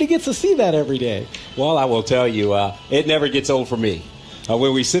 Not everybody gets to see that every day. Well, I will tell you, it never gets old for me.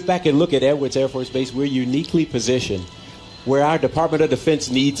 When we sit back and look at Edwards Air Force Base, we're uniquely positioned where our Department of Defense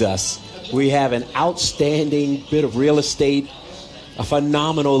needs us. We have an outstanding bit of real estate, a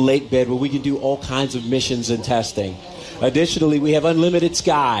phenomenal lake bed where we can do all kinds of missions and testing. Additionally, we have unlimited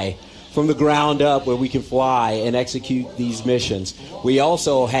sky from the ground up where we can fly and execute these missions. We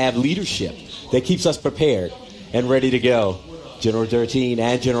also have leadership that keeps us prepared and ready to go. General Durteen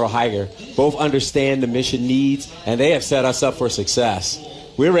and General Heiger both understand the mission needs, and they have set us up for success.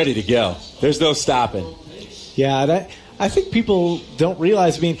 We're ready to go. There's no stopping. Yeah, I think people don't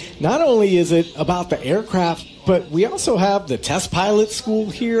realize, I mean, not only is it about the aircraft, but we also have the test pilot school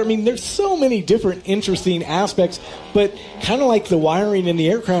here. I mean, there's so many different interesting aspects, but kind of like the wiring in the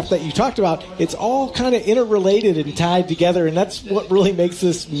aircraft that you talked about, it's all kind of interrelated and tied together, and that's what really makes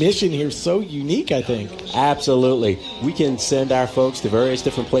this mission here so unique, I think. Absolutely. We can send our folks to various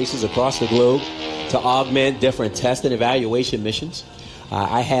different places across the globe to augment different test and evaluation missions.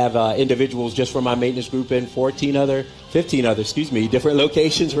 I have individuals just from my maintenance group in 15 other different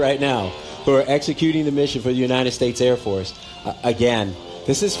locations right now who are executing the mission for the United States Air Force. Again,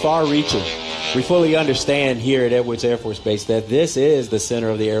 this is far-reaching. We fully understand here at Edwards Air Force Base that this is the center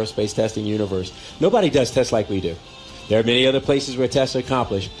of the aerospace testing universe. Nobody does tests like we do. There are many other places where tests are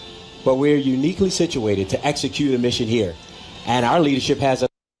accomplished, but we're uniquely situated to execute a mission here. And our leadership has us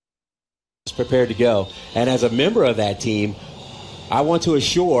prepared to go. And as a member of that team, I want to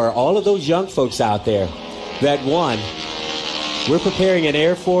assure all of those young folks out there that, one, we're preparing an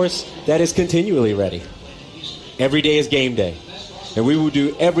Air Force that is continually ready. Every day is game day. And we will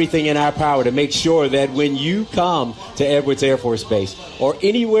do everything in our power to make sure that when you come to Edwards Air Force Base or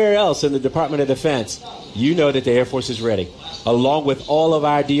anywhere else in the Department of Defense, you know that the Air Force is ready, along with all of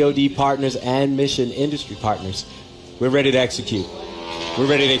our DoD partners and mission industry partners. We're ready to execute. We're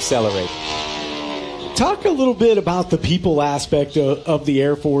ready to accelerate. Talk a little bit about the people aspect of the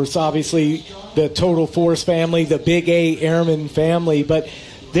Air Force. Obviously, the Total Force family, the Big A Airman family, but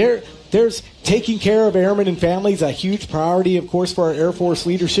there's taking care of airmen and families, a huge priority, of course, for our Air Force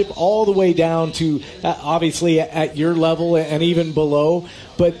leadership, all the way down to, obviously, at your level and even below.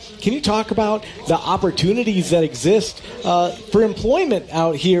 But can you talk about the opportunities that exist for employment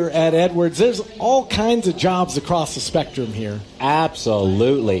out here at Edwards? There's all kinds of jobs across the spectrum here.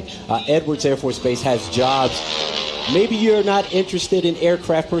 Absolutely. Edwards Air Force Base has jobs. Maybe you're not interested in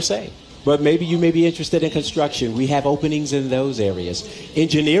aircraft per se, but maybe you may be interested in construction. We have openings in those areas.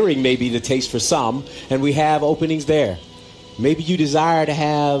 Engineering may be the taste for some, and we have openings there. Maybe you desire to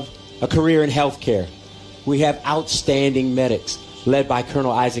have a career in healthcare. We have outstanding medics led by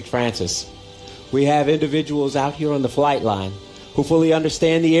Colonel Isaac Francis. We have individuals out here on the flight line who fully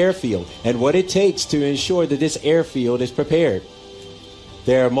understand the airfield and what it takes to ensure that this airfield is prepared.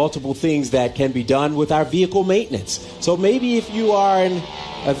 There are multiple things that can be done with our vehicle maintenance. So maybe if you are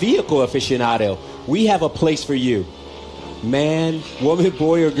a vehicle aficionado, we have a place for you. Man, woman,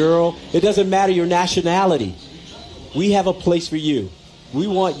 boy, or girl, it doesn't matter your nationality. We have a place for you. We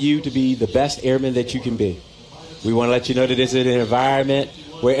want you to be the best airman that you can be. We want to let you know that this is an environment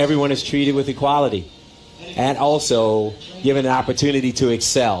where everyone is treated with equality and also given an opportunity to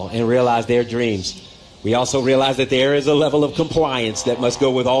excel and realize their dreams. We also realize that there is a level of compliance that must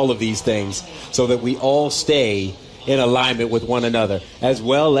go with all of these things so that we all stay in alignment with one another, as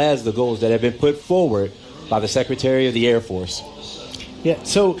well as the goals that have been put forward by the Secretary of the Air Force. Yeah,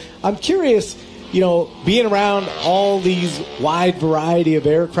 so I'm curious, being around all these wide variety of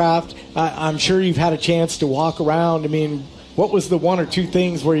aircraft, I'm sure you've had a chance to walk around. I mean, what was the one or two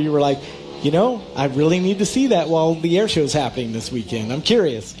things where you were like, I really need to see that while the air show's happening this weekend? I'm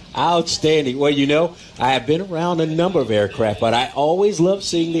curious. Outstanding. Well, I have been around a number of aircraft, but I always love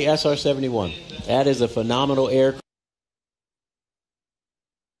seeing the SR-71. That is a phenomenal aircraft.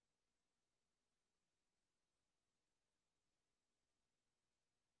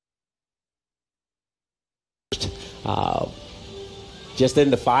 Just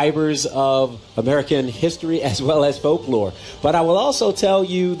in the fibers of American history as well as folklore. But I will also tell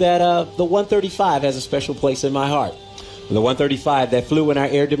you that the 135 has a special place in my heart. The 135 that flew in our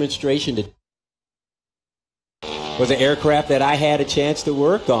air demonstration was an aircraft that I had a chance to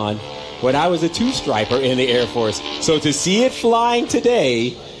work on when I was a two-striper in the Air Force. So to see it flying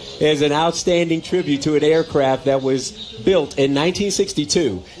today is an outstanding tribute to an aircraft that was built in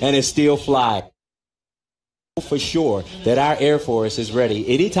 1962 and is still flying. For sure that our Air Force is ready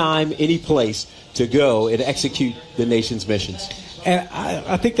anytime, any place to go and execute the nation's missions. And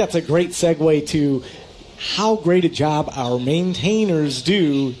I think that's a great segue to how great a job our maintainers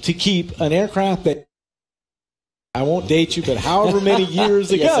do to keep an aircraft that, I won't date you, but however many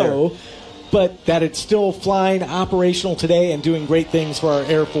years ago, yes, but that it's still flying operational today and doing great things for our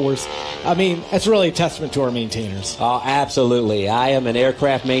Air Force. I mean, that's really a testament to our maintainers. Oh, absolutely. I am an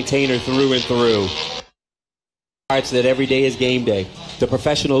aircraft maintainer through and through. That every day is game day. The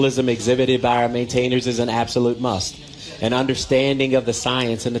professionalism exhibited by our maintainers is an absolute must. An understanding of the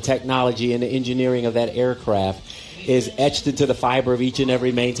science and the technology and the engineering of that aircraft is etched into the fiber of each and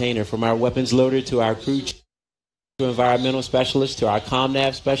every maintainer, from our weapons loader to our crew chief, to environmental specialists to our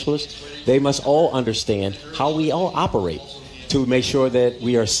ComNav specialists. They must all understand how we all operate to make sure that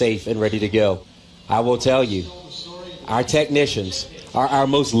we are safe and ready to go. I will tell you, our technicians are our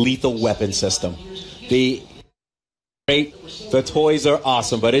most lethal weapon system. The toys are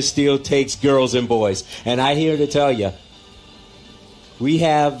awesome, but it still takes girls and boys. And I'm here to tell you, we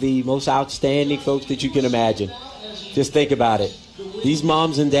have the most outstanding folks that you can imagine. Just think about it. These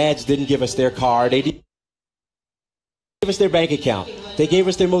moms and dads didn't give us their car. They didn't give us their bank account. They gave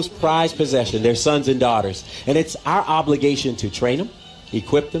us their most prized possession, their sons and daughters. And it's our obligation to train them,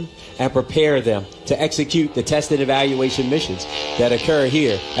 equip them, and prepare them to execute the test and evaluation missions that occur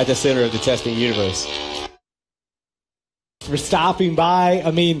here at the center of the testing universe. For stopping by. I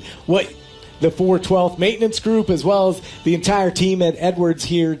mean, what the 412th Maintenance Group as well as the entire team at Edwards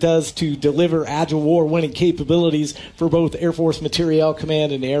here does to deliver agile war-winning capabilities for both Air Force Materiel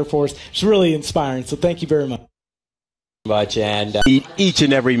Command and the Air Force. It's really inspiring, so thank you very much. And each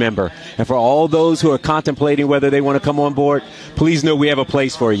and every member. And for all those who are contemplating whether they want to come on board, please know we have a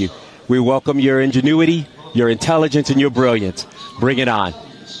place for you. We welcome your ingenuity, your intelligence, and your brilliance. Bring it on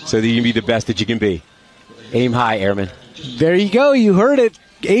so that you can be the best that you can be. Aim high, Airmen. There you go. You heard it.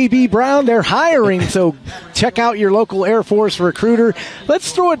 A.B. Brown, they're hiring, so check out your local Air Force recruiter.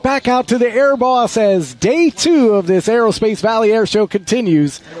 Let's throw it back out to the Air Boss as Day 2 of this Aerospace Valley Air Show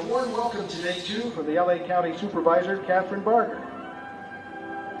continues. And a warm welcome to Day 2 from the L.A. County Supervisor, Catherine Barger.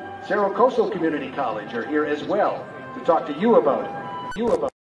 Cerro Coso Community College are here as well to talk to you about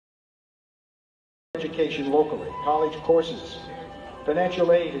education locally, college courses,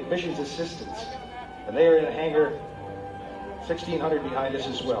 financial aid, admissions assistance, and they are in a hangar 1600 behind us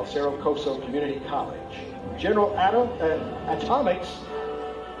as well, Cerro Coso Community College. General Atomics,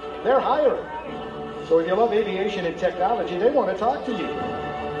 they're hiring. So if you love aviation and technology, they want to talk to you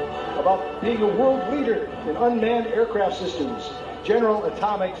about being a world leader in unmanned aircraft systems. General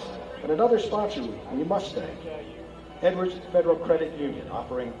Atomics and another sponsor we must thank, Edwards Federal Credit Union,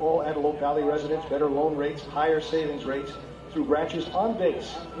 offering all Antelope Valley residents better loan rates, higher savings rates through branches on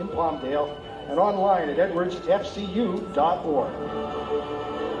base in Palmdale and online at edwardsfcu.org.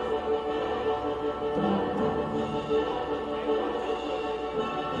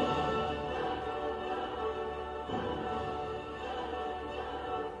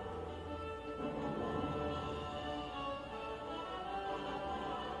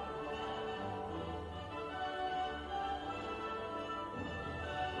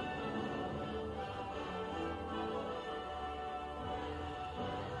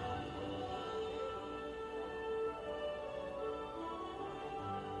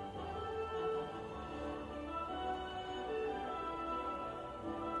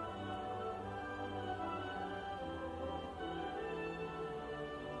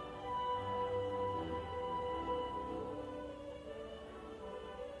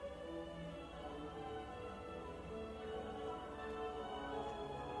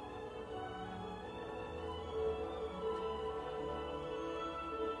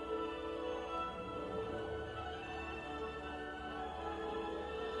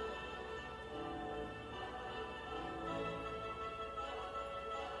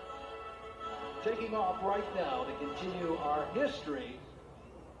 taking off right now to continue our history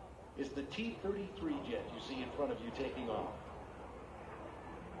is the T-33 jet you see in front of you taking off.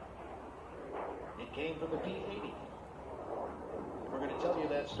 It came from the P-80. We're going to tell you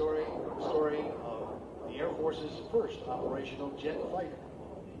that story, the story of the Air Force's first operational jet fighter.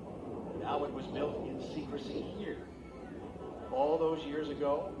 And how it was built in secrecy here. All those years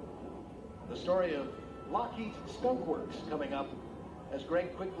ago, the story of Lockheed's Skunk Works coming up as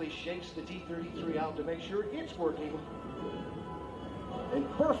Greg quickly shakes the T-33 out to make sure it's working in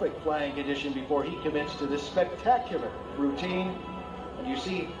perfect flying condition before he commits to this spectacular routine. And you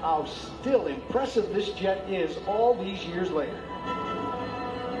see how still impressive this jet is all these years later.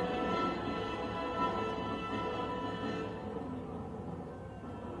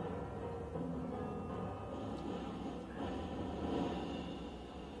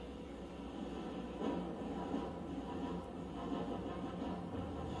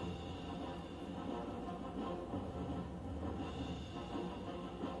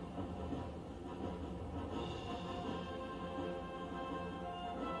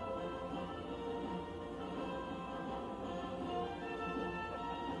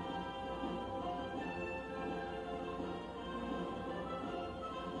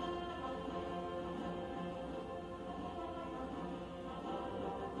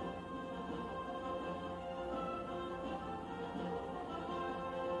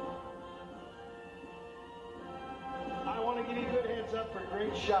 Up for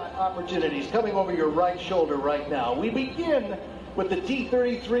great shot opportunities coming over your right shoulder right now. We begin with the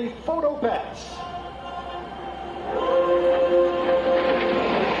T-33 photo pass.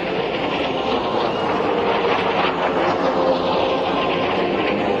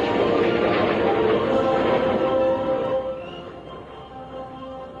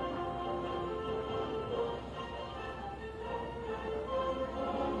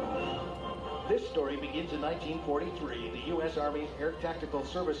 This story begins in 1943. The U.S. Army's Air Tactical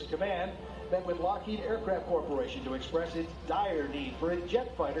Service Command met with Lockheed Aircraft Corporation to express its dire need for a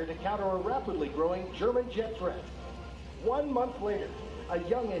jet fighter to counter a rapidly growing German jet threat. 1 month later, a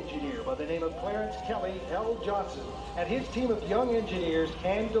young engineer by the name of Clarence Kelly L. Johnson and his team of young engineers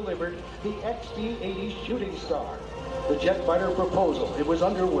hand-delivered the XB-80 Shooting Star. The jet fighter proposal, it was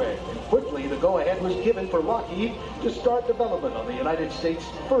underway, and quickly the go-ahead was given for Lockheed to start development on the United States'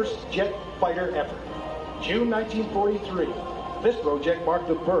 first jet fighter effort. June 1943, this project marked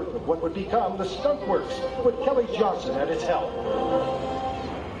the birth of what would become the Skunk Works, with Kelly Johnson at its helm.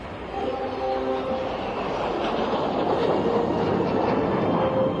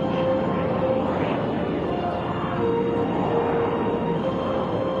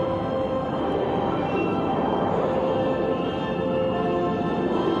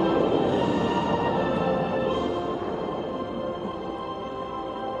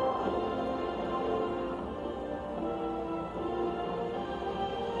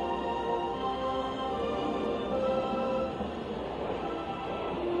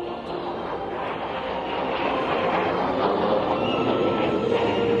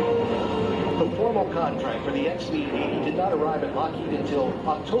 Contract for the XB-80 did not arrive at Lockheed until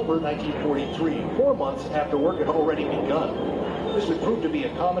October 1943, 4 months after work had already begun. This would prove to be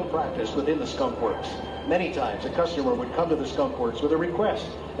a common practice within the Skunk Works. Many times, a customer would come to the Skunk Works with a request,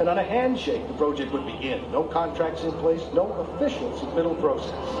 and on a handshake, the project would begin. No contracts in place, no official submittal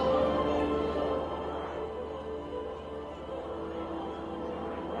process.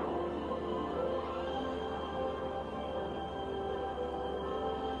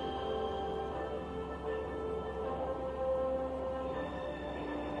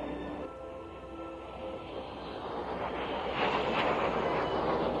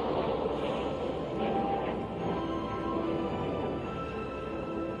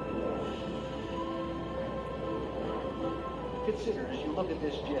 Consider as you look at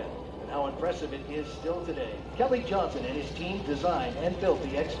this jet and how impressive it is still today. Kelly Johnson and his team designed and built the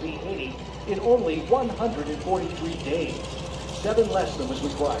XB-80 in only 143 days, 7 less than was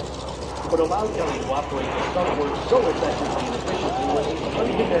required. What allowed Kelly to operate the Skunk Works so effectively and efficiently was his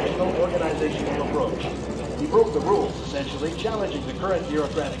unconventional organizational approach. He broke the rules, essentially, challenging the current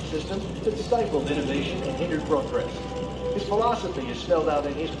bureaucratic system that stifled innovation and hindered progress. His philosophy is spelled out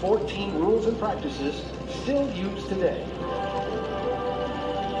in his 14 rules and practices still used today.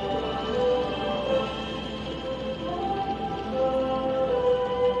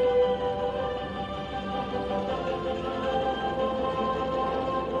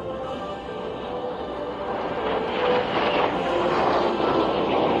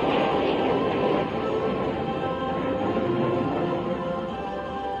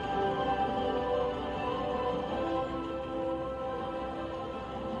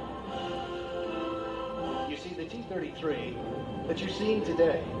 T-33 that you're seeing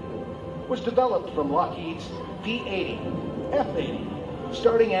today was developed from Lockheed's P-80, F-80,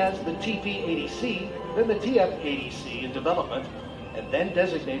 starting as the TP-80C, then the TF-80C in development, and then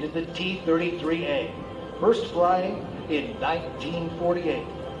designated the T-33A, first flying in 1948.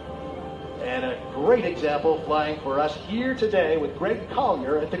 And a great example flying for us here today with Greg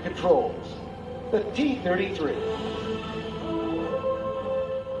Collier at the controls, the T-33.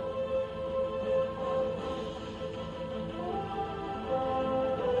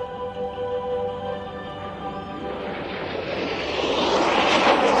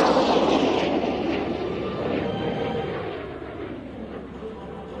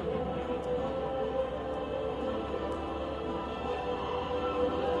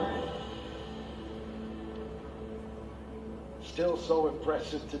 Still so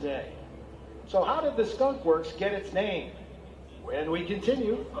impressive today. So how did the Skunk Works get its name? When we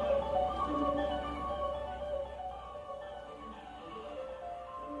continue.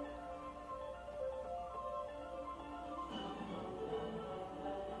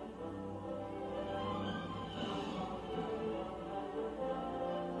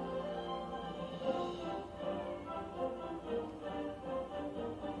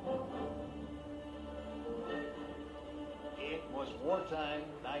 Wartime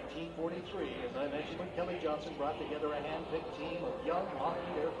 1943, as I mentioned, when Kelly Johnson brought together a hand-picked team of young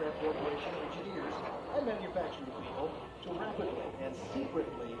Lockheed Aircraft Corporation engineers and manufacturing people to rapidly and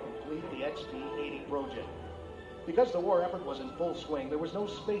secretly complete the XP-80 project. Because the war effort was in full swing, there was no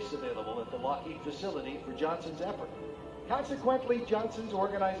space available at the Lockheed facility for Johnson's effort. Consequently, Johnson's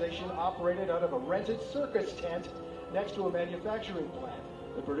organization operated out of a rented circus tent next to a manufacturing plant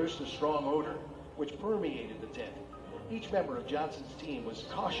that produced a strong odor, which permeated the tent. Each member of Johnson's team was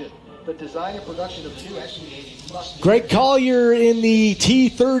cautioned that design and production of the new XP-80 must... Greg Collier in the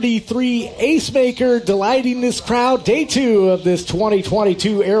T-33 Ace Maker, delighting this crowd. Day 2 of this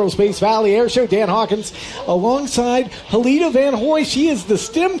 2022 Aerospace Valley Air Show. Dan Hawkins alongside Helita Van Hoy. She is the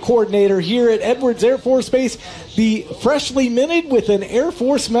STEM coordinator here at Edwards Air Force Base. The freshly minted with an Air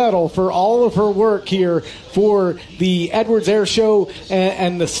Force medal for all of her work here for the Edwards Air Show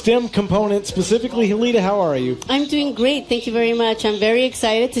and the STEM component specifically. Helita, how are you? I'm doing great. Thank you very much. I'm very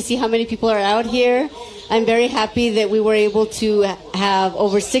excited to see how many people are out here. I'm very happy that we were able to have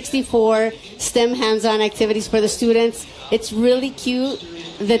over 64 STEM hands-on activities for the students. It's really cute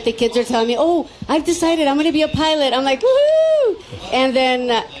that the kids are telling me, oh, I've decided I'm going to be a pilot. I'm like, woohoo! And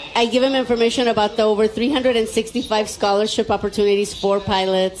then I give them information about the over 365 scholarship opportunities for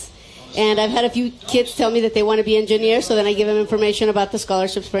pilots. And I've had a few kids tell me that they want to be engineers, so then I give them information about the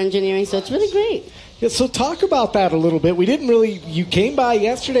scholarships for engineering. So it's really great. Yeah, so talk about that a little bit. You came by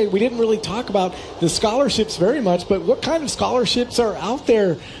yesterday, we didn't really talk about the scholarships very much, but what kind of scholarships are out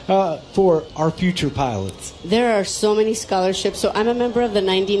there for our future pilots? There are so many scholarships. So I'm a member of the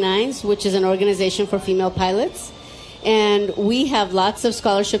 99s, which is an organization for female pilots. And we have lots of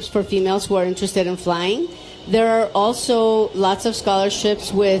scholarships for females who are interested in flying. There are also lots of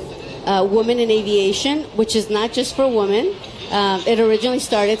scholarships with Women in Aviation, which is not just for women. It originally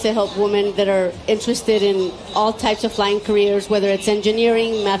started to help women that are interested in all types of flying careers, whether it's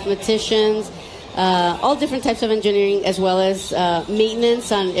engineering, mathematicians, all different types of engineering, as well as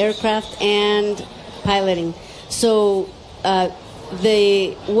maintenance on aircraft and piloting. So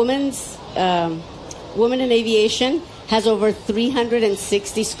the Women in Aviation has over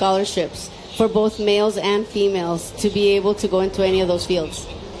 360 scholarships for both males and females to be able to go into any of those fields.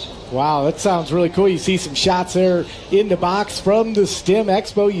 Wow, that sounds really cool. You see some shots there in the box from the STEM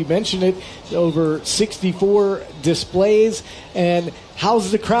Expo. You mentioned it, over 64 displays. And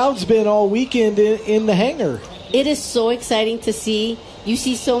how's the crowds been all weekend in the hangar? It is so exciting to see. You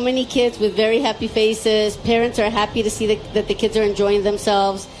see so many kids with very happy faces. Parents are happy to see that the kids are enjoying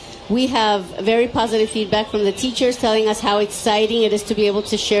themselves. We have very positive feedback from the teachers telling us how exciting it is to be able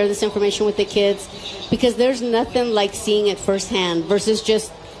to share this information with the kids, because there's nothing like seeing it firsthand versus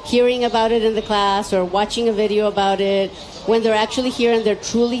just hearing about it in the class or watching a video about it. When they're actually here and they're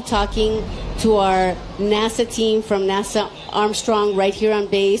truly talking to our NASA team from NASA Armstrong right here on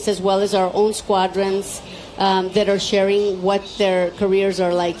base, as well as our own squadrons that are sharing what their careers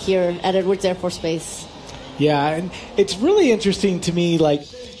are like here at Edwards Air Force Base. Yeah, and it's really interesting to me, like,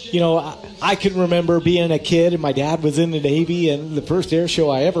 you know, I can remember being a kid and my dad was in the Navy, and the first air show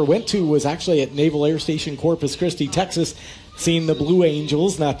I ever went to was actually at Naval Air Station Corpus Christi, Texas, seeing the Blue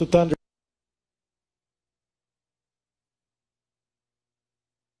Angels, not the Thunderbirds,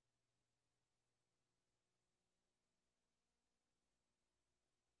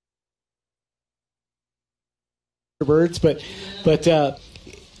 but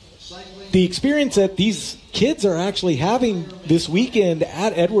the experience that these kids are actually having this weekend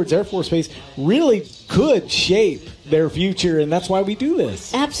at Edwards Air Force Base really could shape their future, and that's why we do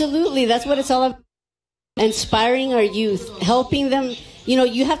this. Absolutely. That's what it's all about. Inspiring our youth, helping them. You know,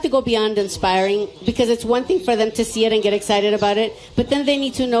 you have to go beyond inspiring, because it's one thing for them to see it and get excited about it, but then they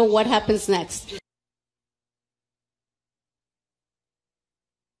need to know what happens next.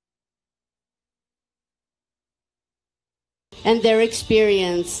 And their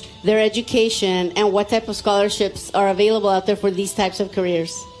experience, their education, and what type of scholarships are available out there for these types of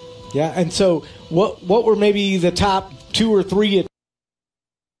careers. Yeah, and so what were maybe the top 2 or 3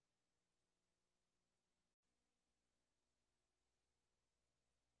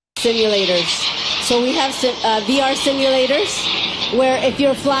 simulators? So we have VR simulators where if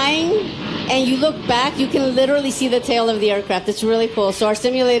you're flying and you look back, you can literally see the tail of the aircraft. It's really cool. So our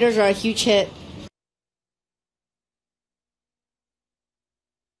simulators are a huge hit.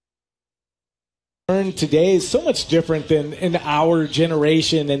 Today is so much different than in our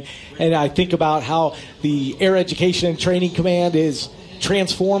generation, and I think about how the Air Education and Training Command is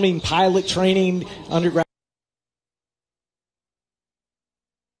transforming pilot training, underground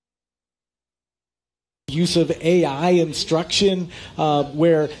use of AI instruction,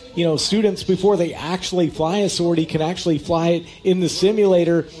 where students, before they actually fly a sortie, can actually fly it in the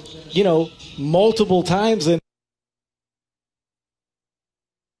simulator, multiple times. And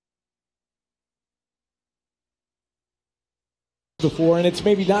before, and it's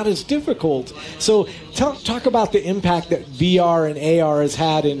maybe not as difficult. So talk about the impact that VR and AR has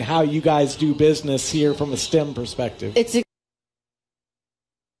had in how you guys do business here from a STEM perspective.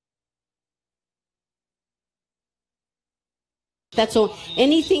 That's so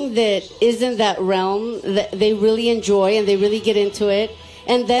anything that is in that realm that they really enjoy and they really get into it,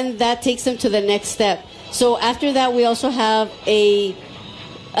 and then that takes them to the next step. So after that, we also have a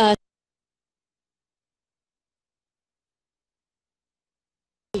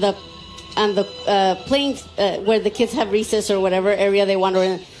the plane where the kids have recess or whatever area they want,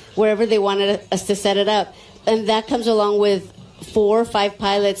 or wherever they wanted us to set it up, and that comes along with 4 or 5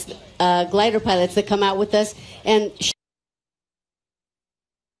 pilots, glider pilots that come out with us, and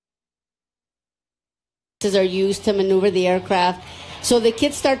are used to maneuver the aircraft. So the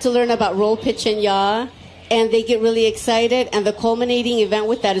kids start to learn about roll, pitch, and yaw, and they get really excited. And the culminating event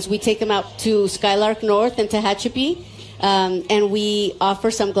with that is we take them out to Skylark North and Tehachapi, and we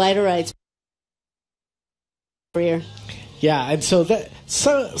offer some glider rides for here. Yeah, and so that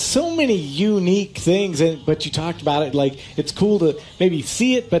so many unique things, but you talked about it, like it's cool to maybe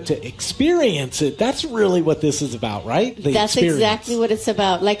see it, but to experience it. That's really what this is about, right? That's exactly what it's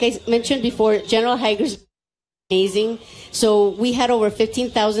about. Like I mentioned before, General Higer's amazing. So we had over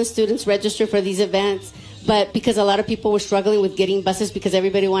 15,000 students register for these events, but because a lot of people were struggling with getting buses because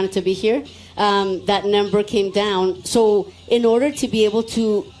everybody wanted to be here, that number came down. So in order to be able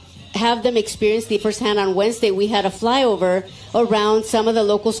to have them experience the firsthand, on Wednesday we had a flyover around some of the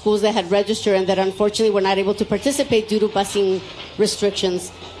local schools that had registered and that unfortunately were not able to participate due to busing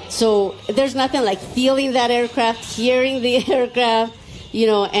restrictions. So there's nothing like feeling that aircraft, hearing the aircraft,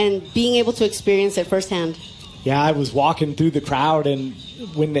 and being able to experience it firsthand. Yeah, I was walking through the crowd, and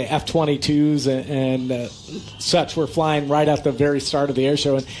when the F-22s and such were flying right at the very start of the air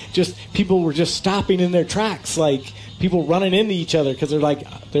show, and just people were just stopping in their tracks, like people running into each other because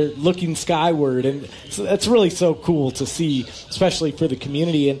they're looking skyward, and so that's really so cool to see, especially for the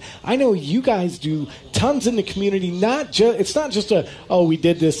community. And I know you guys do tons in the community. It's not just we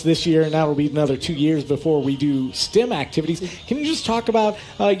did this year and that'll be another 2 years before we do STEM activities. Can you just talk about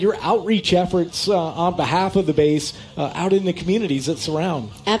your outreach efforts on behalf of the base out in the communities that surround?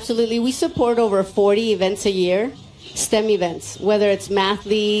 Absolutely. We support over 40 events a year, STEM events, whether it's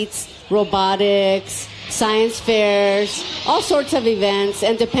mathletes, robotics, science fairs, all sorts of events.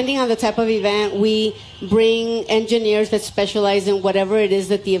 And depending on the type of event, we bring engineers that specialize in whatever it is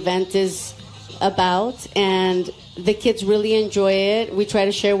that the event is about. And the kids really enjoy it. We try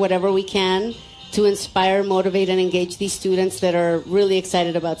to share whatever we can to inspire, motivate, and engage these students that are really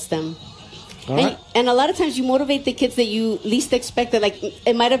excited about STEM. All right. And a lot of times you motivate the kids that you least expected. Like,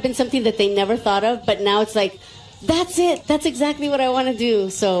 it might have been something that they never thought of, but now it's like, that's it. That's exactly what I want to do.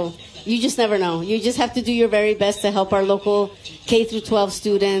 So you just never know. You just have to do your very best to help our local K through 12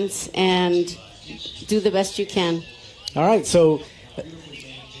 students and do the best you can. All right. So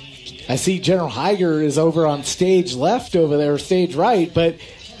I see General Higer is over on stage left over there, stage right. But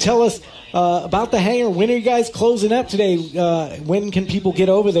tell us about the hangar. When are you guys closing up today? When can people get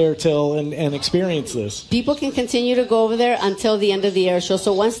over there and experience this? People can continue to go over there until the end of the air show.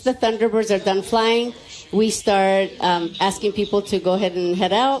 So once the Thunderbirds are done flying, we start asking people to go ahead and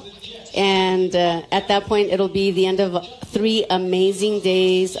head out. And at that point, it'll be the end of 3 amazing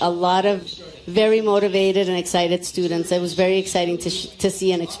days, a lot of very motivated and excited students. It was very exciting to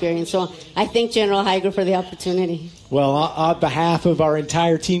see and experience. So I thank General Higer for the opportunity. Well, on behalf of our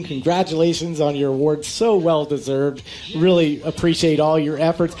entire team, congratulations on your award. So well deserved. Really appreciate all your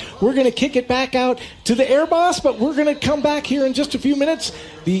efforts. We're going to kick it back out to the Air Boss, but we're going to come back here in just a few minutes.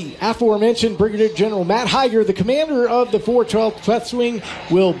 The aforementioned Brigadier General Matt Higer, the commander of the 412th Test Wing,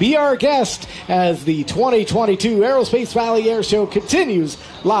 will be our guest as the 2022 Aerospace Valley Air Show continues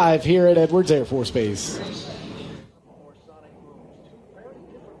live here at Edwards Air Force Base.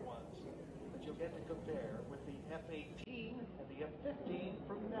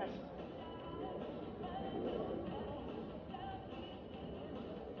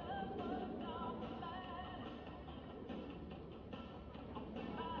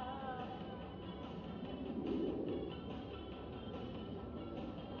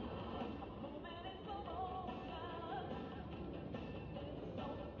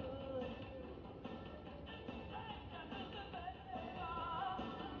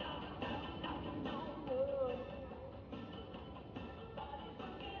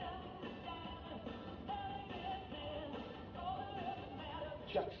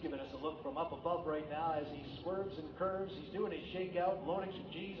 Chuck's giving us a look from up above right now as he swerves and curves. He's doing his shakeout, loading some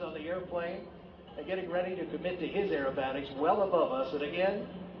G's on the airplane, and getting ready to commit to his aerobatics well above us. And again,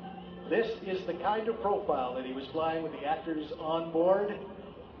 this is the kind of profile that he was flying with the actors on board.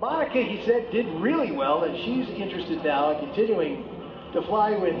 Monica, he said, did really well, and she's interested now in continuing to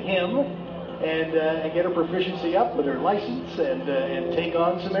fly with him and get her proficiency up with her license and take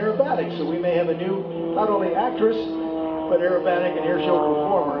on some aerobatics. So we may have a new, not only actress, but aerobatic and airshow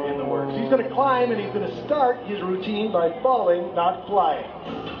performer in the works. He's going to climb, and he's going to start his routine by falling, not flying.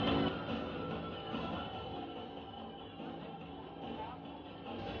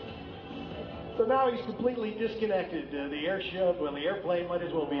 So now he's completely disconnected. The airplane might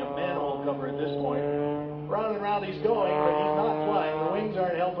as well be a manhole cover at this point. Round and round he's going, but he's not flying. The wings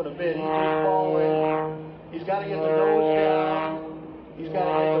aren't helping a bit. He's just falling. He's got to get the nose down. He's got to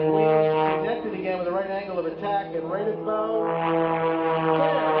get the wings connected again with the right angle of attack, and right about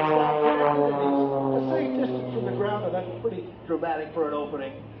a safe distance from the ground, and that's pretty dramatic for an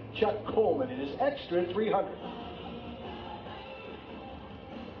opening. Chuck Coleman in his extra 300.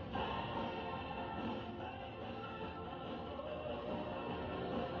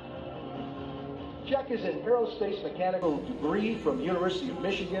 Chuck is an aerospace mechanical degree from the University of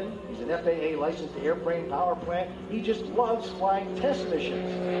Michigan. He's an FAA licensed airplane power plant. He just loves flying test missions.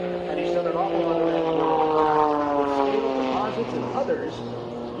 And he's done an awful lot of that work with Scale Composites and others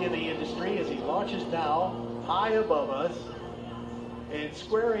in the industry as he launches now high above us and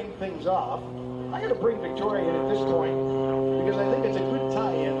squaring things off. I got to bring Victoria in at this point because I think it's a good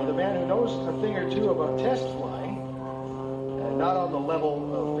tie-in with a man who knows a thing or two about test flying, and not on the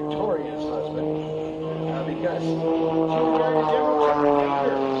level of Victoria's husband. Because she's very different,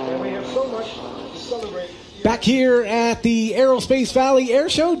 and we have so much to celebrate. Back here at the Aerospace Valley Air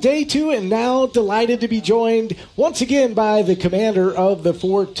Show, Day 2, and now delighted to be joined once again by the commander of the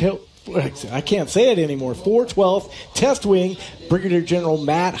 412th Test Wing, Brigadier General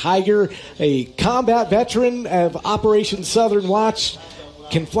Matt Higer, a combat veteran of Operation Southern Watch,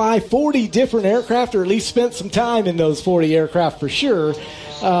 can fly 40 different aircraft, or at least spent some time in those 40 aircraft for sure.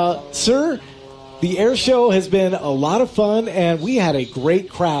 Sir, the air show has been a lot of fun, and we had a great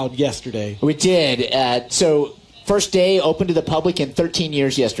crowd yesterday. We did. So first day open to the public in 13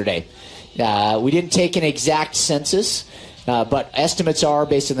 years yesterday. We didn't take an exact census, but estimates are,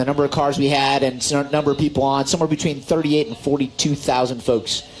 based on the number of cars we had and the number of people on, somewhere between 38 and 42,000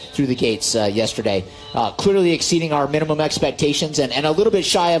 folks through the gates yesterday. Clearly exceeding our minimum expectations and a little bit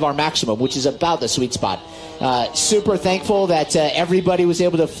shy of our maximum, which is about the sweet spot. Super thankful that everybody was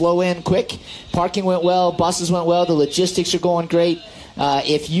able to flow in quick. Parking went well, buses went well, the logistics are going great.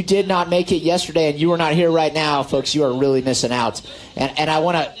 If you did not make it yesterday and you are not here right now, folks, you are really missing out. And I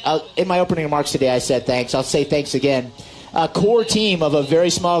want to, in my opening remarks today, I said thanks. I'll say thanks again. A core team of a very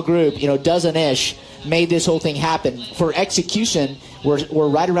small group, dozen-ish, made this whole thing happen. For execution, we're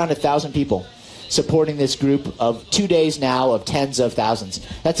right around 1,000 people supporting this group of 2 days now of tens of thousands.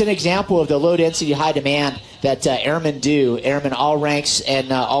 That's an example of the low-density, high-demand that airmen do, airmen all ranks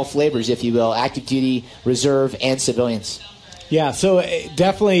and all flavors, if you will, active duty, reserve, and civilians. Yeah, so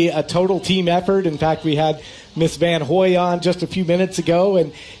definitely a total team effort. In fact, we had Miss Van Hoy on just a few minutes ago,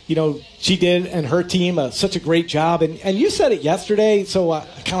 and, she did, and her team, such a great job. And you said it yesterday, so I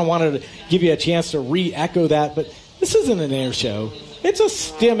kind of wanted to give you a chance to re-echo that, but this isn't an air show. It's a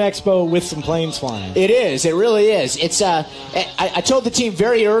STEM expo with some planes flying. It is. It really is. It's. I told the team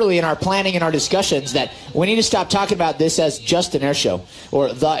very early in our planning and our discussions that we need to stop talking about this as just an air show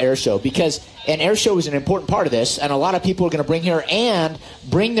or the air show, because an air show is an important part of this, and a lot of people are going to bring here and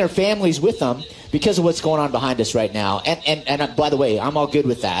bring their families with them because of what's going on behind us right now. And by the way, I'm all good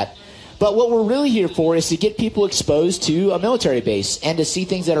with that. But what we're really here for is to get people exposed to a military base and to see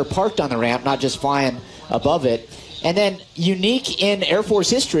things that are parked on the ramp, not just flying above it. And then, unique in Air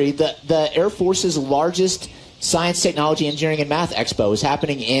Force history, the Air Force's largest science, technology, engineering, and math expo is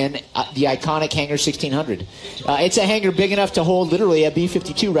happening in the iconic Hangar 1600. It's a hangar big enough to hold literally a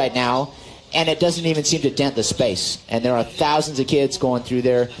B-52 right now, and it doesn't even seem to dent the space. And there are thousands of kids going through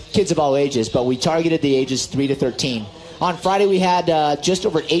there, kids of all ages, but we targeted the ages 3 to 13. On Friday, we had just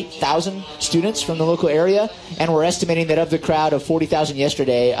over 8,000 students from the local area, and we're estimating that of the crowd of 40,000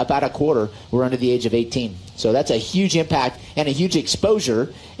 yesterday, about a quarter were under the age of 18. So that's a huge impact and a huge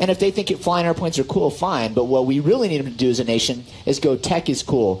exposure. And if they think flying airplanes are cool, fine. But what we really need them to do as a nation is go, tech is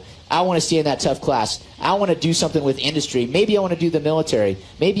cool. I want to stay in that tough class. I want to do something with industry. Maybe I want to do the military.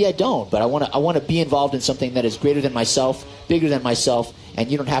 Maybe I don't, but I want to be involved in something that is greater than myself, bigger than myself,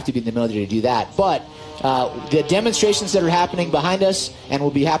 and you don't have to be in the military to do that. But the demonstrations that are happening behind us and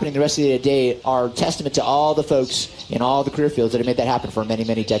will be happening the rest of the day are testament to all the folks in all the career fields that have made that happen for many,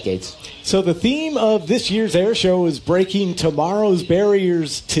 many decades. So the theme of this year's air show is breaking tomorrow's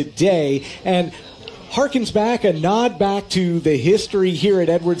barriers today, and harkens back, a nod back to the history here at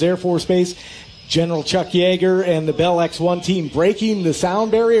Edwards Air Force Base. General Chuck Yeager and the Bell X-1 team breaking the sound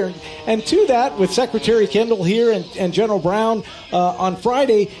barrier. And to that, with Secretary Kendall here and General Brown on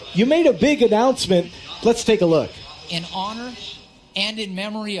Friday, you made a big announcement. Let's take a look. In honor and in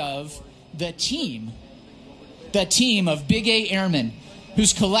memory of the team of Big A Airmen,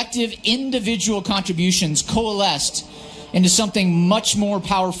 whose collective individual contributions coalesced into something much more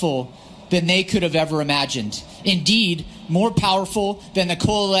powerful than they could have ever imagined. Indeed, more powerful than the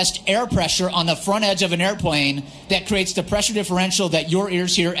coalesced air pressure on the front edge of an airplane that creates the pressure differential that your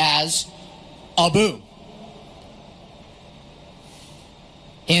ears hear as a boom.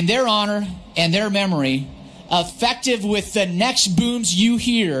 In their honor and their memory, effective with the next booms you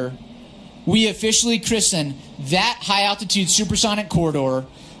hear, we officially christen that high-altitude supersonic corridor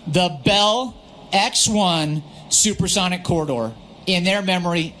the Bell X-1 Supersonic Corridor, in their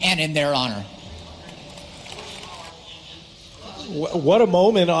memory and in their honor. What a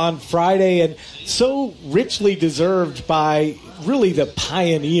moment on Friday, and so richly deserved by really the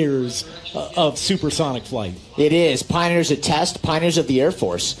pioneers of supersonic flight. It is. Pioneers of test, pioneers of the Air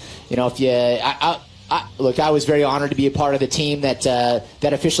Force. You know, if you... Look, I was very honored to be a part of the team that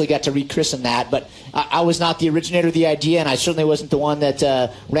officially got to rechristen that, but I was not the originator of the idea, and I certainly wasn't the one that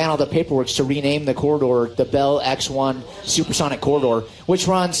ran all the paperwork to rename the corridor the Bell X-1 Supersonic Corridor, which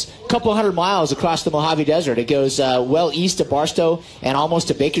runs a couple hundred miles across the Mojave Desert. It goes well east of Barstow and almost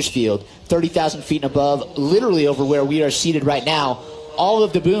to Bakersfield, 30,000 feet and above, literally over where we are seated right now. All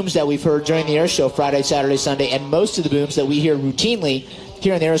of the booms that we've heard during the air show Friday, Saturday, Sunday, and most of the booms that we hear routinely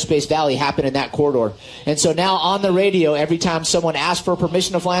here in the Aerospace Valley happen in that corridor. And so now on the radio, every time someone asks for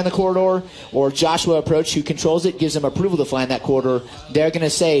permission to fly in the corridor, or Joshua Approach, who controls it, gives them approval to fly in that corridor, they're going to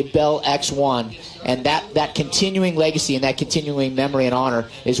say Bell X-1. And that continuing legacy and that continuing memory and honor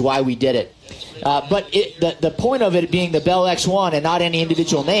is why we did it. But the point of it being the Bell X-1 and not any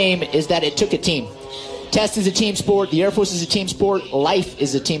individual name is that it took a team. Test is a team sport. The Air Force is a team sport. Life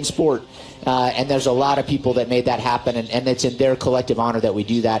is a team sport. And there's a lot of people that made that happen, and it's in their collective honor that we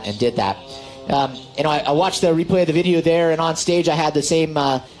do that and did that. I watched the replay of the video there, and on stage I had the same,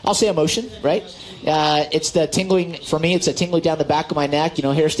 I'll say emotion, right? It's the tingling, for me, it's a tingling down the back of my neck,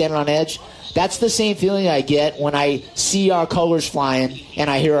 hair standing on edge. That's the same feeling I get when I see our colors flying and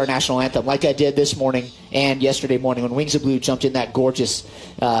I hear our national anthem, like I did this morning and yesterday morning when Wings of Blue jumped in that gorgeous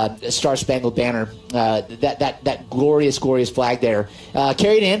Star-Spangled Banner, that glorious, glorious flag there,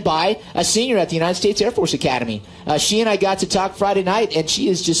 carried in by a senior at the United States Air Force Academy. She and I got to talk Friday night, and she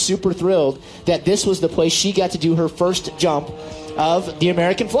is just super thrilled that this was the place she got to do her first jump of the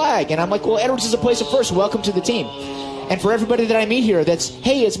American flag. And I'm like, well, Edwards is a place of first. Welcome to the team. And for everybody that I meet here that's,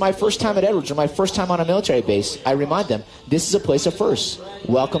 hey, it's my first time at Edwards or my first time on a military base, I remind them, this is a place of first.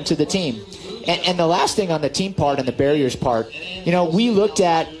 Welcome to the team. And the last thing on the team part and the barriers part, we looked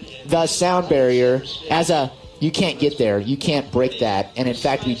at the sound barrier as you can't get there, you can't break that. And in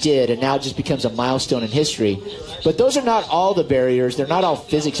fact, we did, and now it just becomes a milestone in history. But those are not all the barriers. They're not all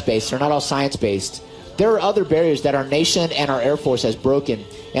physics-based. They're not all science-based. There are other barriers that our nation and our Air Force has broken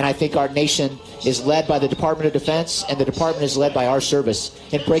And I think our nation is led by the Department of Defense, and the department is led by our service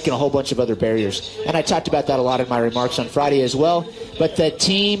in breaking a whole bunch of other barriers. And I talked about that a lot in my remarks on Friday as well. But the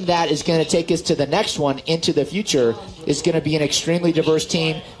team that is going to take us to the next one into the future is going to be an extremely diverse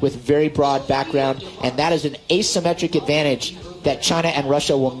team with very broad background, and that is an asymmetric advantage that China and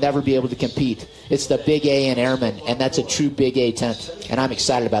Russia will never be able to compete. It's the Big A in Airmen, and that's a true Big A 10th, and I'm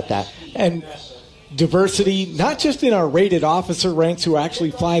excited about that. And diversity, not just in our rated officer ranks who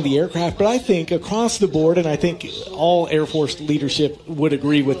actually fly the aircraft, but I think across the board, and I think all Air Force leadership would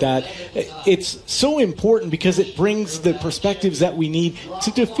agree with that, it's so important because it brings the perspectives that we need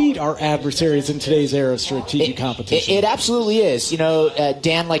to defeat our adversaries in today's era of strategic competition. It absolutely is. You know,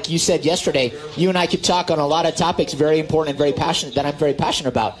 Dan, like you said yesterday, you and I could talk on a lot of topics very important and very passionate that I'm very passionate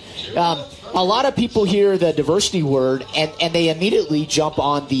about. A lot of people hear the diversity word and they immediately jump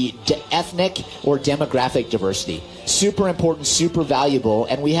on the ethnic or demographic diversity. Super important, super valuable,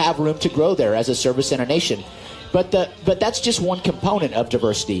 and we have room to grow there as a service and a nation. But that's just one component of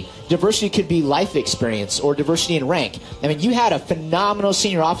diversity. Diversity could be life experience or diversity in rank. I mean, you had a phenomenal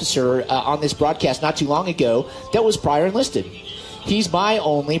senior officer on this broadcast not too long ago that was prior enlisted. He's my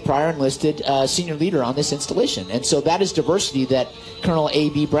only prior enlisted senior leader on this installation. And so that is diversity that Colonel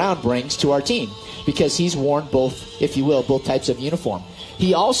A.B. Brown brings to our team because he's worn both, if you will, both types of uniform.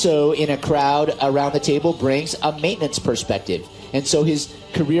 He also, in a crowd around the table, brings a maintenance perspective. And so his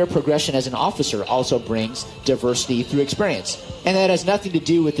career progression as an officer also brings diversity through experience. And that has nothing to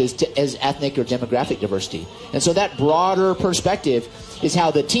do with his ethnic or demographic diversity. And so that broader perspective is how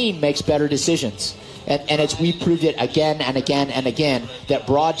the team makes better decisions. And we proved it again and again and again that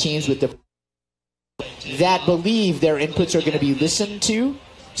broad teams that believe their inputs are going to be listened to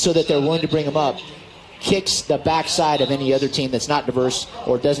so that they're willing to bring them up kicks the backside of any other team that's not diverse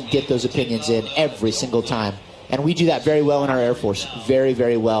or doesn't get those opinions in every single time. And we do that very well in our Air Force, very,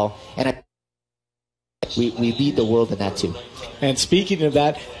 very well. And we lead the world in that too. And speaking of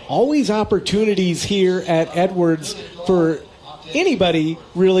that, always opportunities here at Edwards for anybody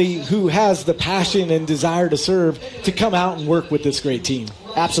really who has the passion and desire to serve to come out and work with this great team.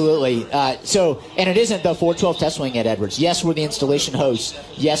 Absolutely. And it isn't the 412 test wing at Edwards. Yes, we're the installation hosts.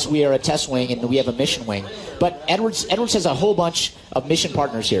 Yes, we are a test wing and we have a mission wing. But Edwards has a whole bunch of mission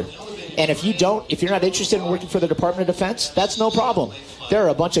partners here. And if you're not interested in working for the Department of Defense, that's no problem. There are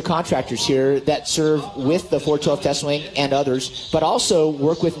a bunch of contractors here that serve with the 412 test wing and others, but also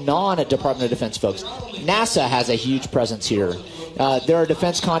work with non-Department of Defense folks. NASA has a huge presence here. There are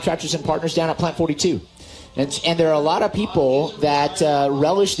defense contractors and partners down at Plant 42. And there are a lot of people that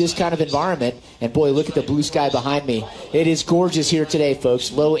relish this kind of environment. And boy, look at the blue sky behind me. It is gorgeous here today,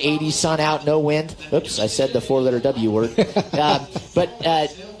 folks. Low 80s, sun out, no wind. Oops, I said the four-letter W word. But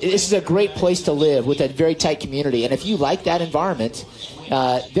this is a great place to live with a very tight community. And if you like that environment,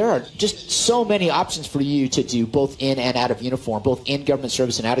 there are just so many options for you to do both in and out of uniform, both in government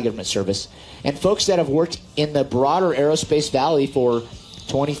service and out of government service. And folks that have worked in the broader aerospace valley for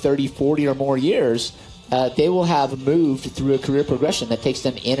 20, 30, 40 or more years, they will have moved through a career progression that takes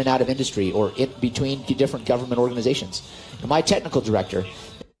them in and out of industry or in between different government organizations. And my technical director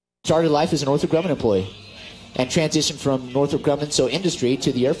started life as a Northrop Grumman employee and transitioned from Northrop Grumman, so industry,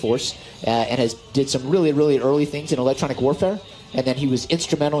 to the Air Force, and did some really, really early things in electronic warfare. And then he was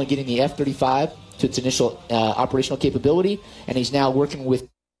instrumental in getting the F-35 to its initial operational capability, and he's now working with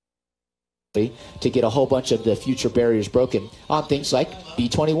to get a whole bunch of the future barriers broken on things like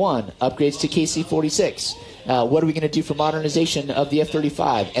B-21, upgrades to KC-46. What are we going to do for modernization of the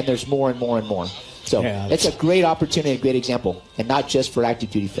F-35? And there's more and more and more. So it's a great opportunity, a great example, and not just for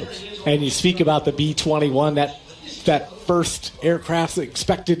active duty folks. And you speak about the B-21, that first aircraft's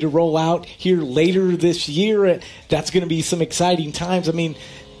expected to roll out here later this year. That's going to be some exciting times. I mean,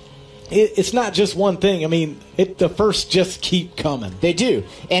 it's not just one thing. I mean, the first just keep coming. They do.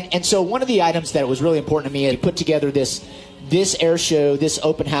 And so one of the items that was really important to me is to put together this air show, this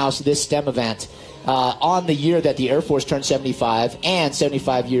open house, this STEM event on the year that the Air Force turned 75 and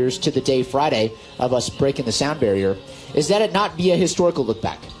 75 years to the day Friday of us breaking the sound barrier, is that it not be a historical look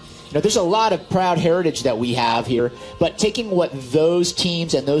back. You know, there's a lot of proud heritage that we have here, but taking what those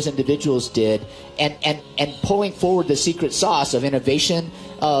teams and those individuals did and pulling forward the secret sauce of innovation,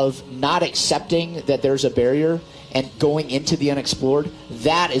 of not accepting that there's a barrier and going into the unexplored,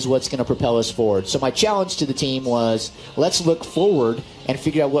 that is what's going to propel us forward. So my challenge to the team was, let's look forward and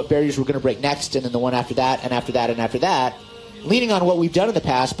figure out what barriers we're going to break next, and then the one after that, and after that, and after that, leaning on what we've done in the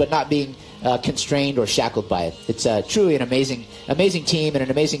past, but not being constrained or shackled by it. It's truly an amazing team and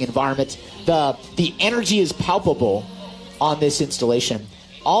an amazing environment. The energy is palpable on this installation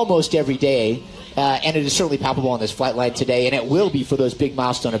almost every day. And it is certainly palpable on this flight line today, and it will be for those big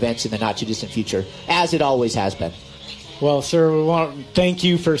milestone events in the not-too-distant future, as it always has been. Well, sir, we want to thank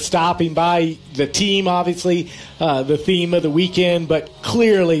you for stopping by. The team, obviously, the theme of the weekend, but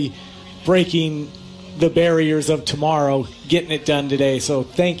clearly breaking the barriers of tomorrow, getting it done today. So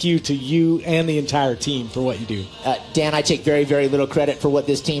thank you to you and the entire team for what you do. Dan, I take very, very little credit for what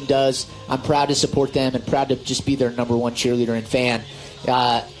this team does. I'm proud to support them and proud to just be their number one cheerleader and fan.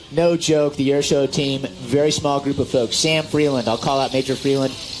 No joke, the Airshow team, very small group of folks. Sam Freeland, I'll call out Major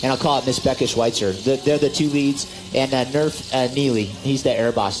Freeland, and I'll call out Miss Becca Schweitzer. They're the two leads, and Nerf Neely, he's the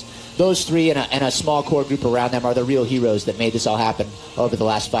air boss. Those three and a small core group around them are the real heroes that made this all happen over the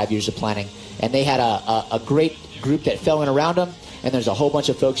last 5 years of planning. And they had a great group that fell in around them, and there's a whole bunch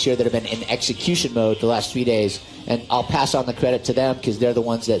of folks here that have been in execution mode the last 3 days. And I'll pass on the credit to them because they're the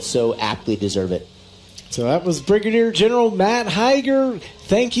ones that so aptly deserve it. So that was Brigadier General Matt Heiger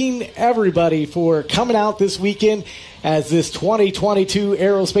thanking everybody for coming out this weekend as this 2022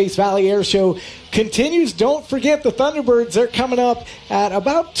 Aerospace Valley Air Show continues. Don't forget the Thunderbirds. They're coming up at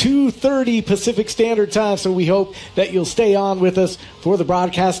about 2:30 Pacific Standard Time, so we hope that you'll stay on with us for the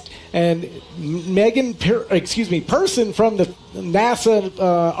broadcast. And Person from the NASA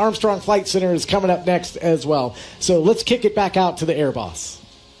Armstrong Flight Center is coming up next as well. So let's kick it back out to the Air Boss.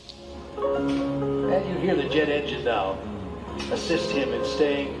 And you hear the jet engine now assist him in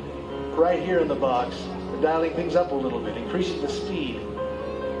staying right here in the box, dialing things up a little bit, increasing the speed,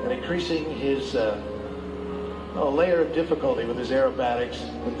 and increasing his layer of difficulty with his aerobatics.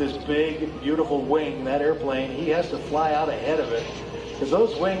 With this big, beautiful wing, that airplane, he has to fly out ahead of it. Because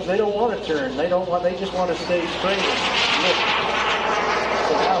those wings, they don't want to turn. They just want to stay straight and lift.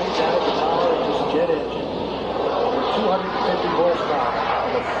 So now he's added the power of this jet engine. Over 250 horsepower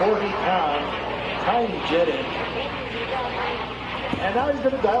and a 40-pound tiny jet engine. And now he's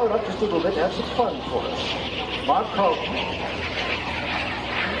going to dial it up just a little bit and have some fun for us. Bob Carlton.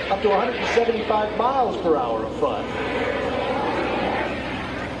 Up to 175 miles per hour of fun.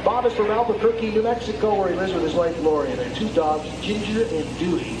 Bob is from Albuquerque, New Mexico, where he lives with his wife Lori and their two dogs, Ginger and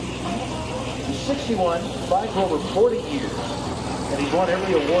Dewey. He's 61, flying for over 40 years, and he's won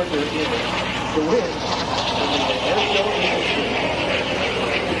every award there is to win in the air show industry.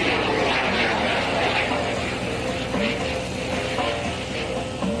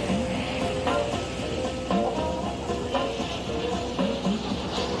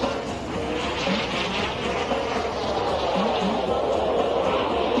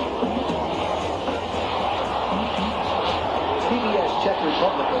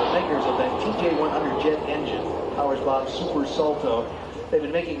 TJ100 jet engine powers Bob's Super Salto. They've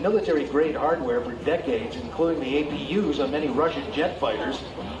been making military-grade hardware for decades, including the APUs on many Russian jet fighters.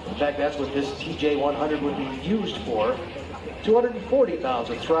 In fact, that's what this TJ100 would be used for. 240 pounds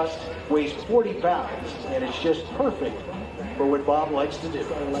of thrust, weighs 40 pounds, and it's just perfect for what Bob likes to do.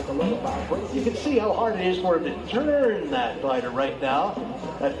 You can see how hard it is for him to turn that fighter right now.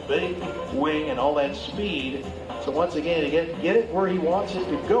 That big wing and all that speed. So once again, to get it where he wants it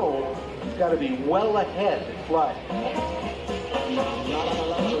to go, he's got to be well ahead and fly.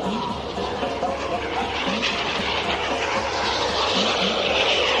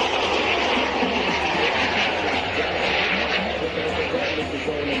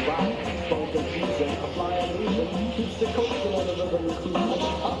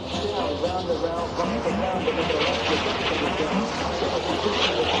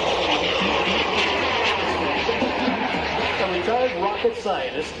 A retired rocket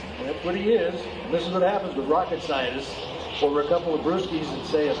scientist, that's what he is. And this is what happens with rocket scientists over a couple of brewskis and,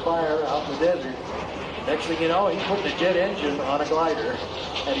 say, a fire out in the desert. Next thing you know, he's putting a jet engine on a glider,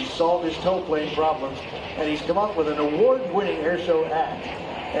 and he's solved his tow plane problems, and he's come up with an award-winning airshow act.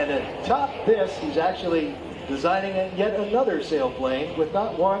 And to top this, he's actually designing yet another sailplane with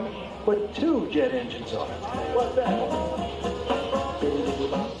not one, but two jet engines on it. What's that?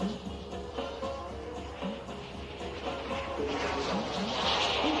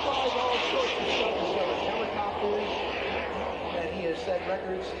 Set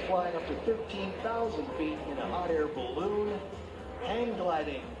records flying up to 13,000 feet in a hot air balloon, hang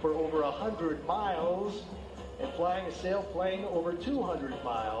gliding for over 100 miles, and flying a sailplane over 200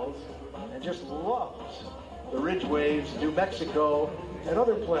 miles, and just loves the ridge waves, New Mexico, and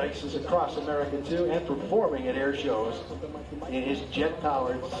other places across America too, and performing at air shows in his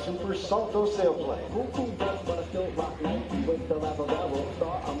jet-powered Super Salto sailplane.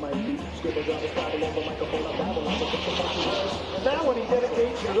 And now when he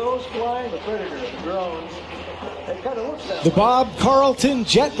dedicates to those flying the Predator, the drones, The Bob Carlton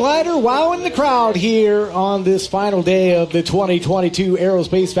Jet Glider wowing the crowd here on this final day of the 2022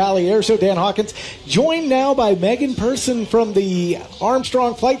 Aerospace Valley Air Show. Dan Hawkins, joined now by Megan Person from the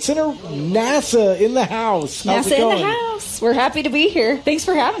Armstrong Flight Center. NASA in the house. How's NASA it going? in the house. We're happy to be here. Thanks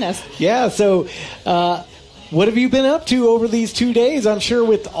for having us. Yeah, so what have you been up to over these 2 days? I'm sure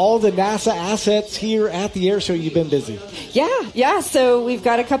with all the NASA assets here at the Air Show, you've been busy. Yeah. So we've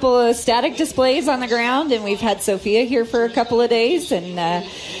got a couple of static displays on the ground, and we've had Sophia here for a couple of days, and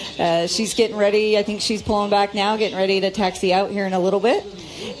she's getting ready. I think she's pulling back now, getting ready to taxi out here in a little bit.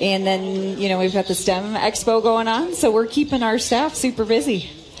 And then, we've got the STEM Expo going on, so we're keeping our staff super busy,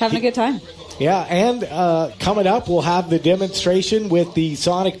 having a good time. Yeah, and coming up, we'll have the demonstration with the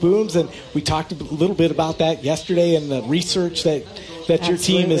sonic booms, and we talked a little bit about that yesterday and the research that your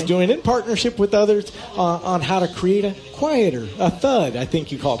team is doing in partnership with others on how to create a quieter, a thud, I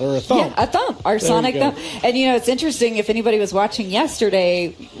think you called it, or a thump. Yeah, a thump, our sonic thump. And, it's interesting, if anybody was watching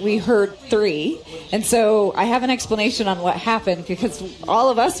yesterday, we heard 3. And so I have an explanation on what happened, because all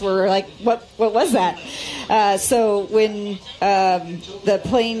of us were like, what was that? So when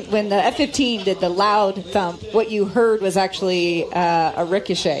when the F-15 did the loud thump, what you heard was actually a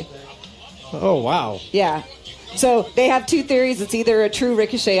ricochet. Oh, wow. Yeah. So they have 2 theories. It's either a true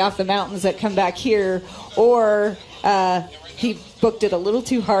ricochet off the mountains that come back here, or he booked it a little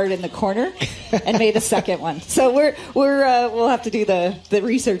too hard in the corner and made a second one. So we'll have to do the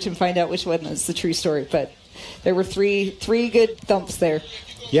research and find out which one is the true story. But there were three good thumps there.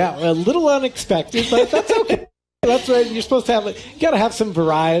 Yeah, a little unexpected, but that's okay. That's right. You're supposed to you got to have some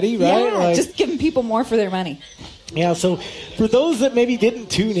variety, right? Yeah, just giving people more for their money. Yeah, so for those that maybe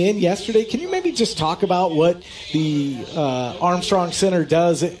didn't tune in yesterday, can you maybe just talk about what the Armstrong Center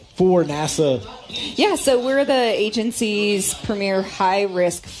does for NASA? Yeah, so we're the agency's premier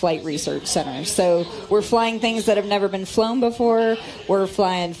high-risk flight research center. So we're flying things that have never been flown before. We're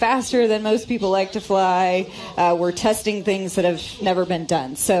flying faster than most people like to fly. We're testing things that have never been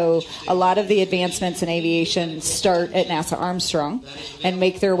done. So a lot of the advancements in aviation start at NASA Armstrong and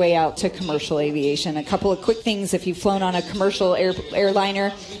make their way out to commercial aviation. A couple of quick things: if you've flown on a commercial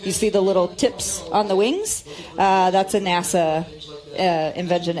airliner, you see the little tips on the wings. That's a NASA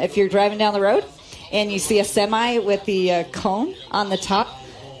invention. If you're driving down the road and you see a semi with the cone on the top,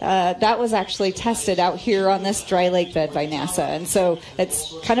 that was actually tested out here on this dry lake bed by NASA. And so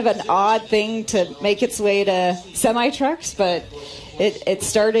it's kind of an odd thing to make its way to semi-trucks, but it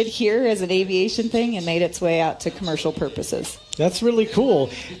started here as an aviation thing and made its way out to commercial purposes. That's really cool.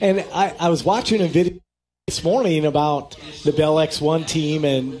 And I was watching a video this morning about the Bell X-1 team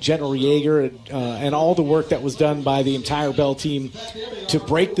and General Yeager and all the work that was done by the entire Bell team to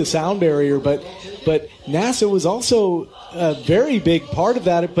break the sound barrier. But NASA was also a very big part of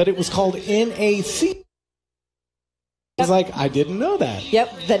that, but it was called NAC. I was like, I didn't know that.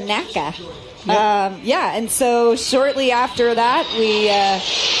 Yep, the NACA. Yep. And so shortly after that, we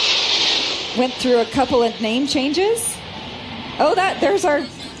went through a couple of name changes. Oh, there's our...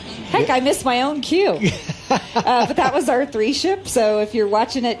 Heck, I missed my own cue. But that was our 3 ship. So if you're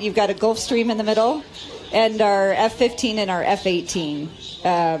watching it, you've got a Gulfstream in the middle, and our F-15 and our F-18.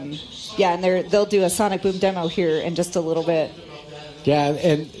 And they'll do a sonic boom demo here in just a little bit. Yeah,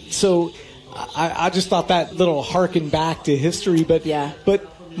 and so I just thought that little harken back to history. But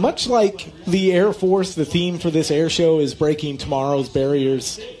much like the Air Force, the theme for this air show is breaking tomorrow's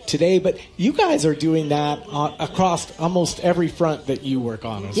barriers today. But you guys are doing that across almost every front that you work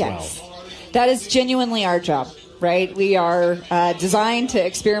on as well. That is genuinely our job, right? We are designed to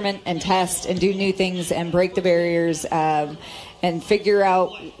experiment and test and do new things and break the barriers and figure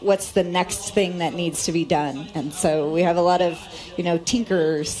out what's the next thing that needs to be done. And so we have a lot of,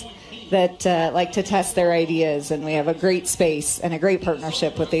 tinkerers that like to test their ideas, and we have a great space and a great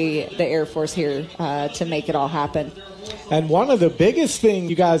partnership with the Air Force here to make it all happen. And one of the biggest things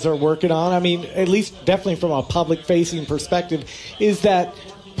you guys are working on, I mean, at least definitely from a public-facing perspective, is that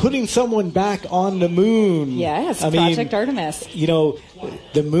putting someone back on the moon. Yes, Project Artemis.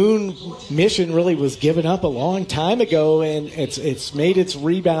 The moon mission really was given up a long time ago, and it's made its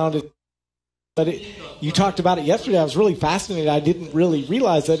rebound. But you talked about it yesterday. I was really fascinated. I didn't really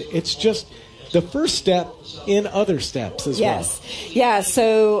realize that it's just the first step in other steps as well. Yeah,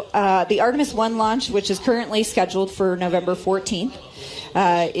 so the Artemis 1 launch, which is currently scheduled for November 14th,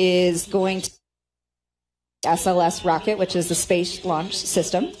 is going to SLS rocket, which is the Space Launch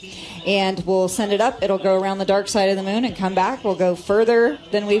System, and we'll send it up. It'll go around the dark side of the moon and come back. We'll go further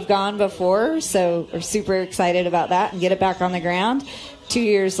than we've gone before, so we're super excited about that and get it back on the ground. 2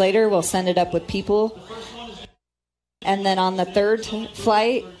 years later, we'll send it up with people And then on the third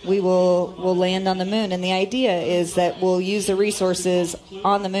flight, we'll land on the moon. And the idea is that we'll use the resources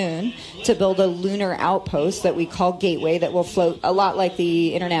on the moon to build a lunar outpost that we call Gateway that will float a lot like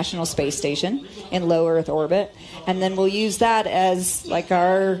the International Space Station in low Earth orbit. And then we'll use that as like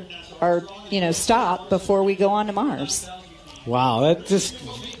our stop before we go on to Mars. Wow, that's just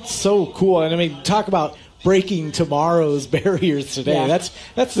so cool. And I mean, talk about breaking tomorrow's barriers today. Yeah.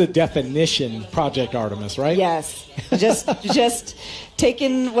 That's the definition, Project Artemis, right? Yes. Just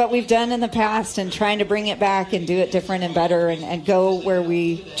taking what we've done in the past and trying to bring it back and do it different and better and go where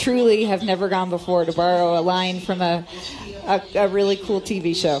we truly have never gone before, to borrow a line from a really cool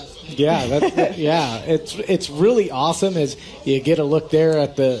TV show. Yeah, it's really awesome as you get a look there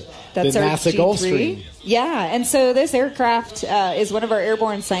at the NASA Gulfstream. Yeah, and so this aircraft is one of our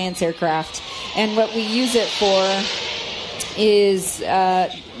airborne science aircraft, and what we use it for is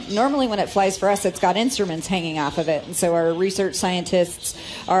normally when it flies for us, it's got instruments hanging off of it, and so our research scientists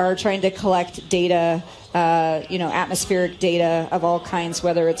are trying to collect data, atmospheric data of all kinds,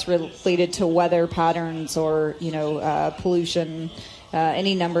 whether it's related to weather patterns or pollution.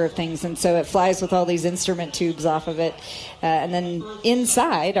 Any number of things. And so it flies with all these instrument tubes off of it. And then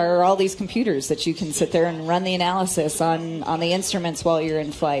inside are all these computers that you can sit there and run the analysis on the instruments while you're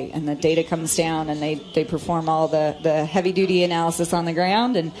in flight. And the data comes down and they perform all the heavy-duty analysis on the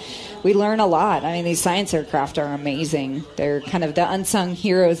ground. And we learn a lot. I mean, these science aircraft are amazing. They're kind of the unsung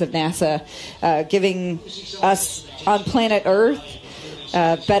heroes of NASA, giving us on planet Earth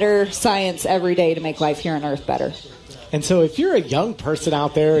better science every day to make life here on Earth better. And so if you're a young person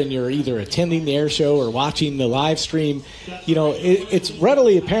out there and you're either attending the air show or watching the live stream, it's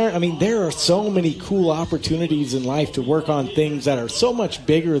readily apparent. I mean, there are so many cool opportunities in life to work on things that are so much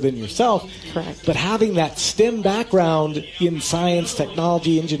bigger than yourself. Correct. But having that STEM background in science,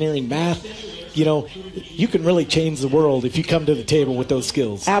 technology, engineering, math, you can really change the world if you come to the table with those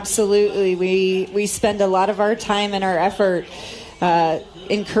skills. Absolutely. We spend a lot of our time and our effort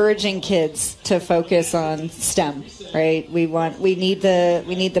encouraging kids to focus on STEM, right? We need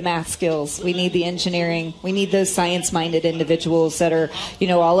the math skills, we need the engineering, we need those science-minded individuals that are,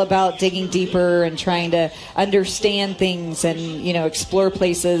 all about digging deeper and trying to understand things and, explore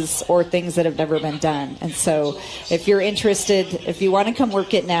places or things that have never been done. And so if you're interested, if you want to come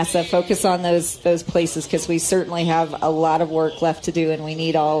work at NASA, focus on those places, because we certainly have a lot of work left to do, and we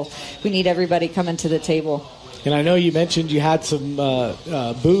need everybody coming to the table. And I know you mentioned you had some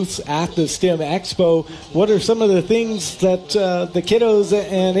booths at the STEM Expo. What are some of the things that the kiddos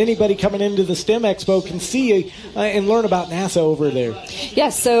and anybody coming into the STEM Expo can see and learn about NASA over there?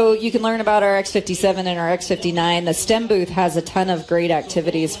 Yes, so you can learn about our X-57 and our X-59. The STEM booth has a ton of great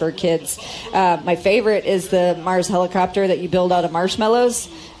activities for kids. My favorite is the Mars helicopter that you build out of marshmallows.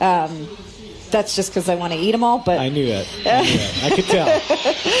 That's just because I want to eat them all, but I knew that. I could tell.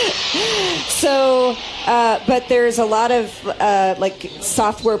 So, but there's a lot of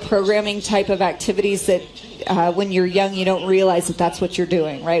software programming type of activities that when you're young you don't realize that that's what you're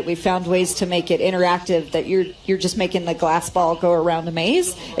doing, right? We found ways to make it interactive, that you're just making the glass ball go around a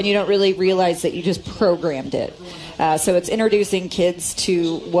maze, and you don't really realize that you just programmed it. So it's introducing kids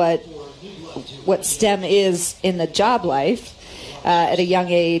to what STEM is in the job life. At a young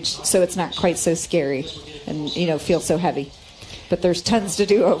age, so it's not quite so scary and feel so heavy. But there's tons to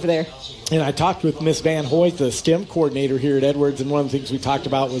do over there. And I talked with Miss Van Hoyt, the STEM coordinator here at Edwards, and one of the things we talked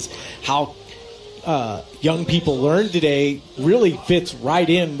about was how young people learn today really fits right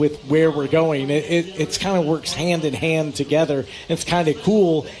in with where we're going. It's kind of works hand in hand together. It's kind of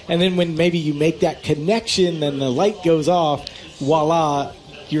cool. And then when maybe you make that connection and the light goes off, voila,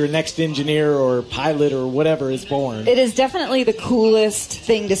 your next engineer or pilot or whatever is born. It is definitely the coolest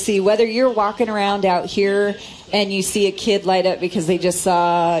thing to see, whether you're walking around out here and you see a kid light up because they just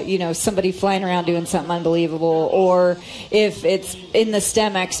saw, somebody flying around doing something unbelievable, or if it's in the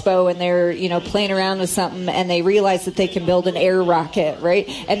STEM Expo and they're, playing around with something and they realize that they can build an air rocket, right?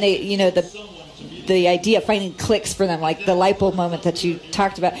 And they, the idea of finding clicks for them, like the light bulb moment that you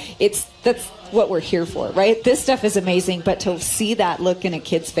talked about, that's what we're here for, right? This stuff is amazing, but to see that look in a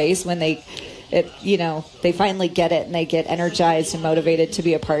kid's face when they finally get it and they get energized and motivated to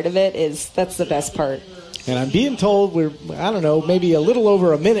be a part of it, that's the best part. And I'm being told we're, maybe a little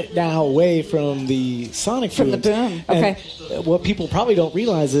over a minute now away from the sonic from booms. the boom. Okay. And what people probably don't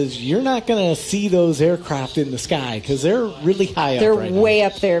realize is you're not going to see those aircraft in the sky because they're really high up right now. They're way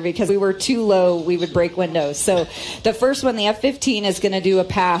up there because we were too low. We would break windows. So the first one, the F-15, is going to do a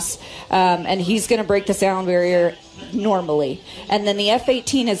pass, and he's going to break the sound barrier normally. And then the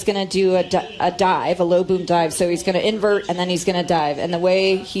F-18 is going to do a dive, a low boom dive. So he's going to invert and then he's going to dive. And the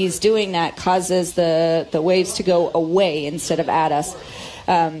way he's doing that causes the waves to go away instead of at us.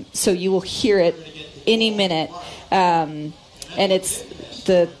 So you will hear it any minute. And it's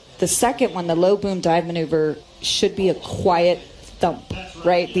the second one, the low boom dive maneuver, should be a quiet thump,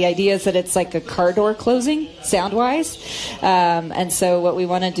 right? The idea is that it's like a car door closing, sound-wise. And so what we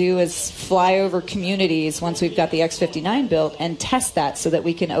want to do is fly over communities once we've got the X-59 built and test that so that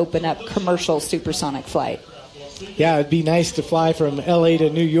we can open up commercial supersonic flight. Yeah, it'd be nice to fly from LA to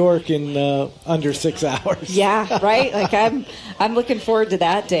New York in under 6 hours. Yeah, right. Like I'm looking forward to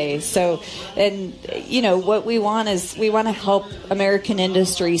that day. So, and you know what we want is we want to help American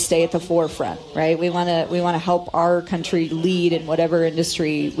industry stay at the forefront, right? We want to help our country lead in whatever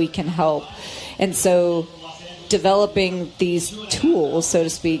industry we can help, and so developing these tools, so to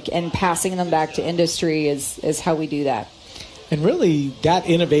speak, and passing them back to industry is how we do that. And really, that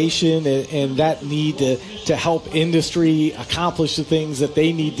innovation and that need to help industry accomplish the things that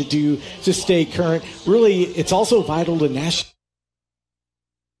they need to do to stay current, really, it's also vital to national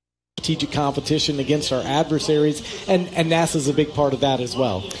strategic competition against our adversaries, and NASA's a big part of that as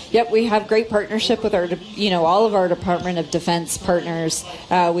well. Yep, we have great partnership with our, all of our Department of Defense partners.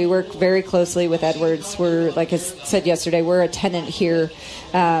 We work very closely with Edwards. We're, like I said yesterday, we're a tenant here.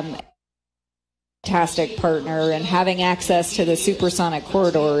 Fantastic partner, and having access to the supersonic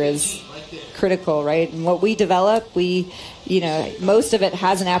corridor is critical, right? And what we develop, most of it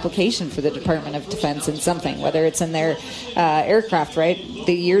has an application for the Department of Defense in something, whether it's in their aircraft, right?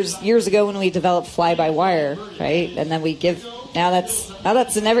 The years ago when we developed fly-by-wire, right? And then now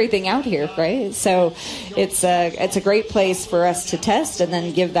that's in everything out here, right? So it's a great place for us to test and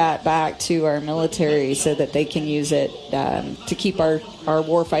then give that back to our military so that they can use it to keep our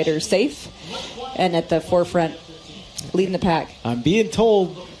warfighters safe and at the forefront, leading the pack. I'm being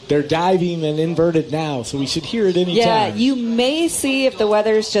told they're diving and inverted now, so we should hear it any time. Yeah, you may see, if the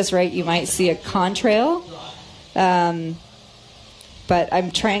weather's just right, you might see a contrail. But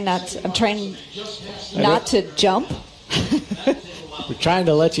I'm trying not to jump. We're trying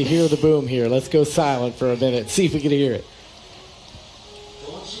to let you hear the boom here. Let's go silent for a minute, see if we can hear it.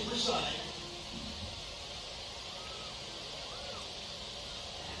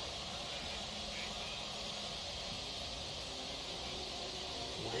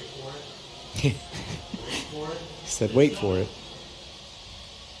 He said, wait for it.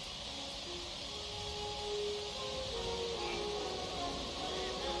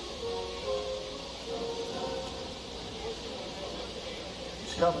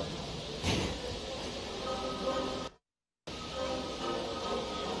 It's coming.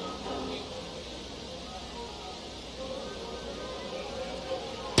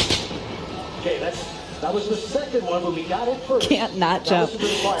 Okay, that was the second one, but we got it first. Can't not jump.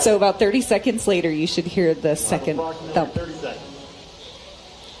 So about 30 seconds later, you should hear the second thump. 30 seconds.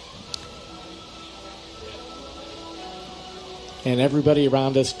 And everybody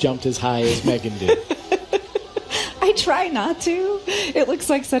around us jumped as high as Megan did. I try not to. It looks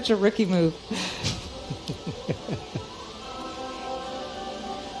like such a rookie move.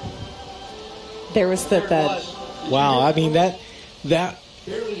 There was the Wow, I mean that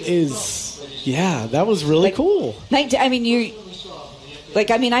is. Yeah, that was really cool. I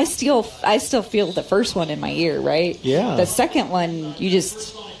mean, I still feel the first one in my ear, right? Yeah. The second one, you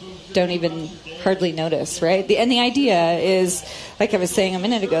just don't even hardly notice, right? And the idea is, like I was saying a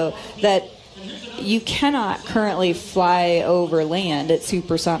minute ago, that you cannot currently fly over land at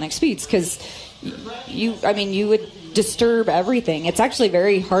supersonic speeds because you would disturb everything. It's actually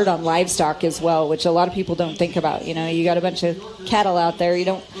very hard on livestock as well, which a lot of people don't think about. You got a bunch of cattle out there. You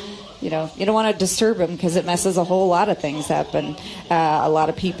don't want to disturb them because it messes a whole lot of things up and a lot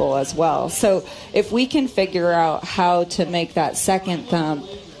of people as well. So if we can figure out how to make that second thump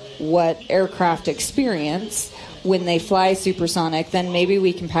what aircraft experience when they fly supersonic, then maybe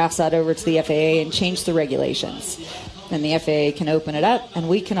we can pass that over to the FAA and change the regulations. And the FAA can open it up and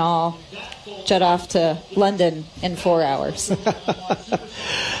we can all jet off to London in 4 hours.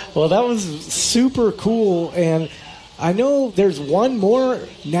 Well, that was super cool, and I know there's one more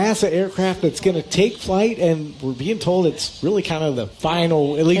NASA aircraft that's going to take flight, and we're being told it's really kind of the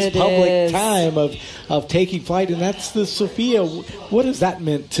final, at least public time of taking flight, and that's the Sophia. What has that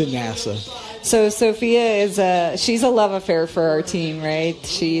meant to NASA? So Sophia she's a love affair for our team, right?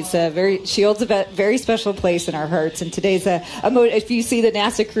 She holds a very special place in our hearts. And today's if you see the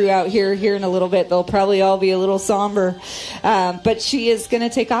NASA crew out here in a little bit, they'll probably all be a little somber. But she is going to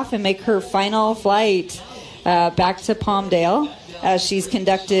take off and make her final flight back to Palmdale. She's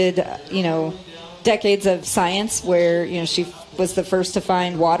conducted, decades of science where, she was the first to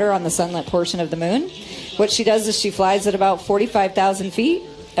find water on the sunlit portion of the moon. What she does is she flies at about 45,000 feet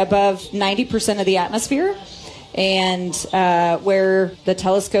above 90% of the atmosphere, and where the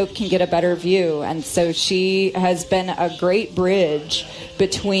telescope can get a better view. And so she has been a great bridge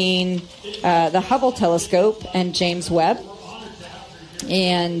between the Hubble telescope and James Webb.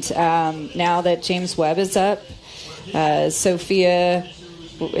 And now that James Webb is up, Sophia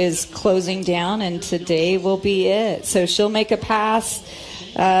is closing down, and today will be it. So she'll make a pass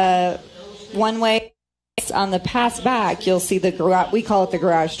one way. On the pass back, you'll see the garage. We call it the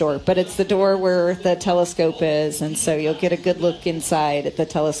garage door, but it's the door where the telescope is, and so you'll get a good look inside at the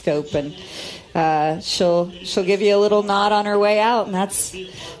telescope, and she'll give you a little nod on her way out, and that's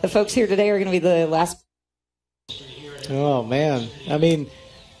the folks here today are going to be the last. Oh man,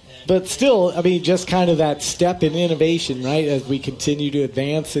 but still, just kind of that step in innovation, right? As we continue to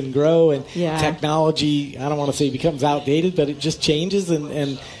advance and grow, and technology, I don't want to say becomes outdated, but it just changes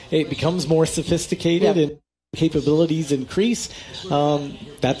and it becomes more sophisticated and capabilities increase.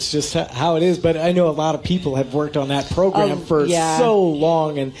 That's just how it is. But I know a lot of people have worked on that program for so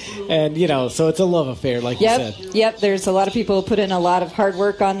long, and so it's a love affair, like you said. Yep, there's a lot of people who put in a lot of hard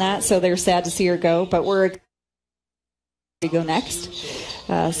work on that, so they're sad to see her go, but we're go next.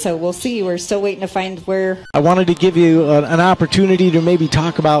 So we'll see. We're still waiting to find where. I wanted to give you an opportunity to maybe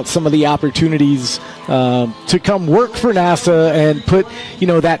talk about some of the opportunities to come work for NASA and put,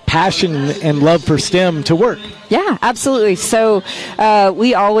 that passion and love for STEM to work. Yeah, absolutely. So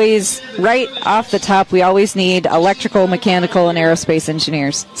we always, right off the top, we always need electrical, mechanical, and aerospace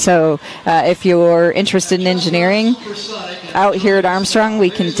engineers. So if you're interested in engineering out here at Armstrong,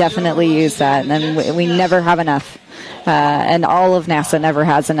 we can definitely use that. And then we never have enough. And all of NASA never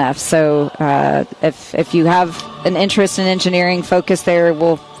has enough. So if you have an interest in engineering focus there,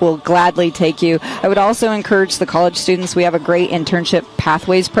 we'll gladly take you. I would also encourage the college students. We have a great internship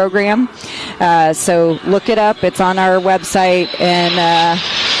pathways program. So look it up. It's on our website, and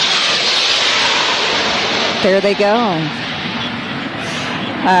there they go.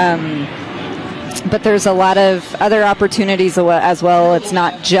 But there's a lot of other opportunities as well. It's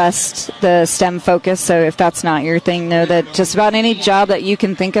not just the STEM focus, so if that's not your thing, know that just about any job that you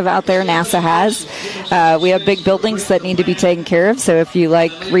can think of out there, NASA has. We have big buildings that need to be taken care of, so if you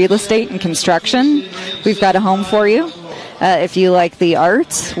like real estate and construction, we've got a home for you. If you like the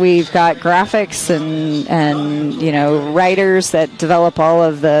arts, we've got graphics and writers that develop all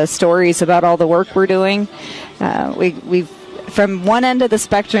of the stories about all the work we're doing. We've from one end of the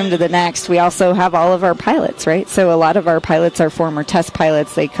spectrum to the next, we also have all of our pilots, right? So a lot of our pilots are former test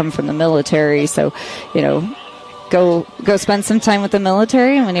pilots. They come from the military. So, go spend some time with the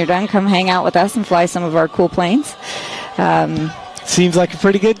military, and when you're done, come hang out with us and fly some of our cool planes. Seems like a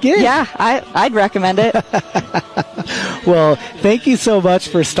pretty good gig. Yeah, I'd recommend it. Well, thank you so much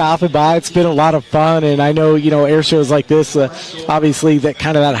for stopping by. It's been a lot of fun, and I know, air shows like this, obviously that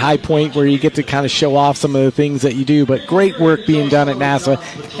kind of that high point where you get to kind of show off some of the things that you do, but great work being done at NASA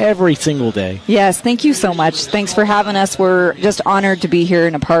every single day. Yes, thank you so much. Thanks for having us. We're just honored to be here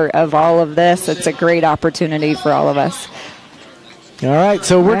and a part of all of this. It's a great opportunity for all of us. All right,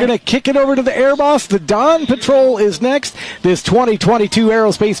 so we're going to kick it over to the Air Boss. The Dawn Patrol is next. This 2022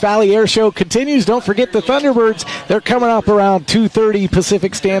 Aerospace Valley Air Show continues. Don't forget the Thunderbirds. They're coming up around 2:30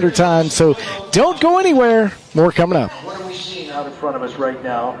 Pacific Standard Time, so don't go anywhere. More coming up. What are we seeing out in front of us right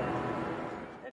now?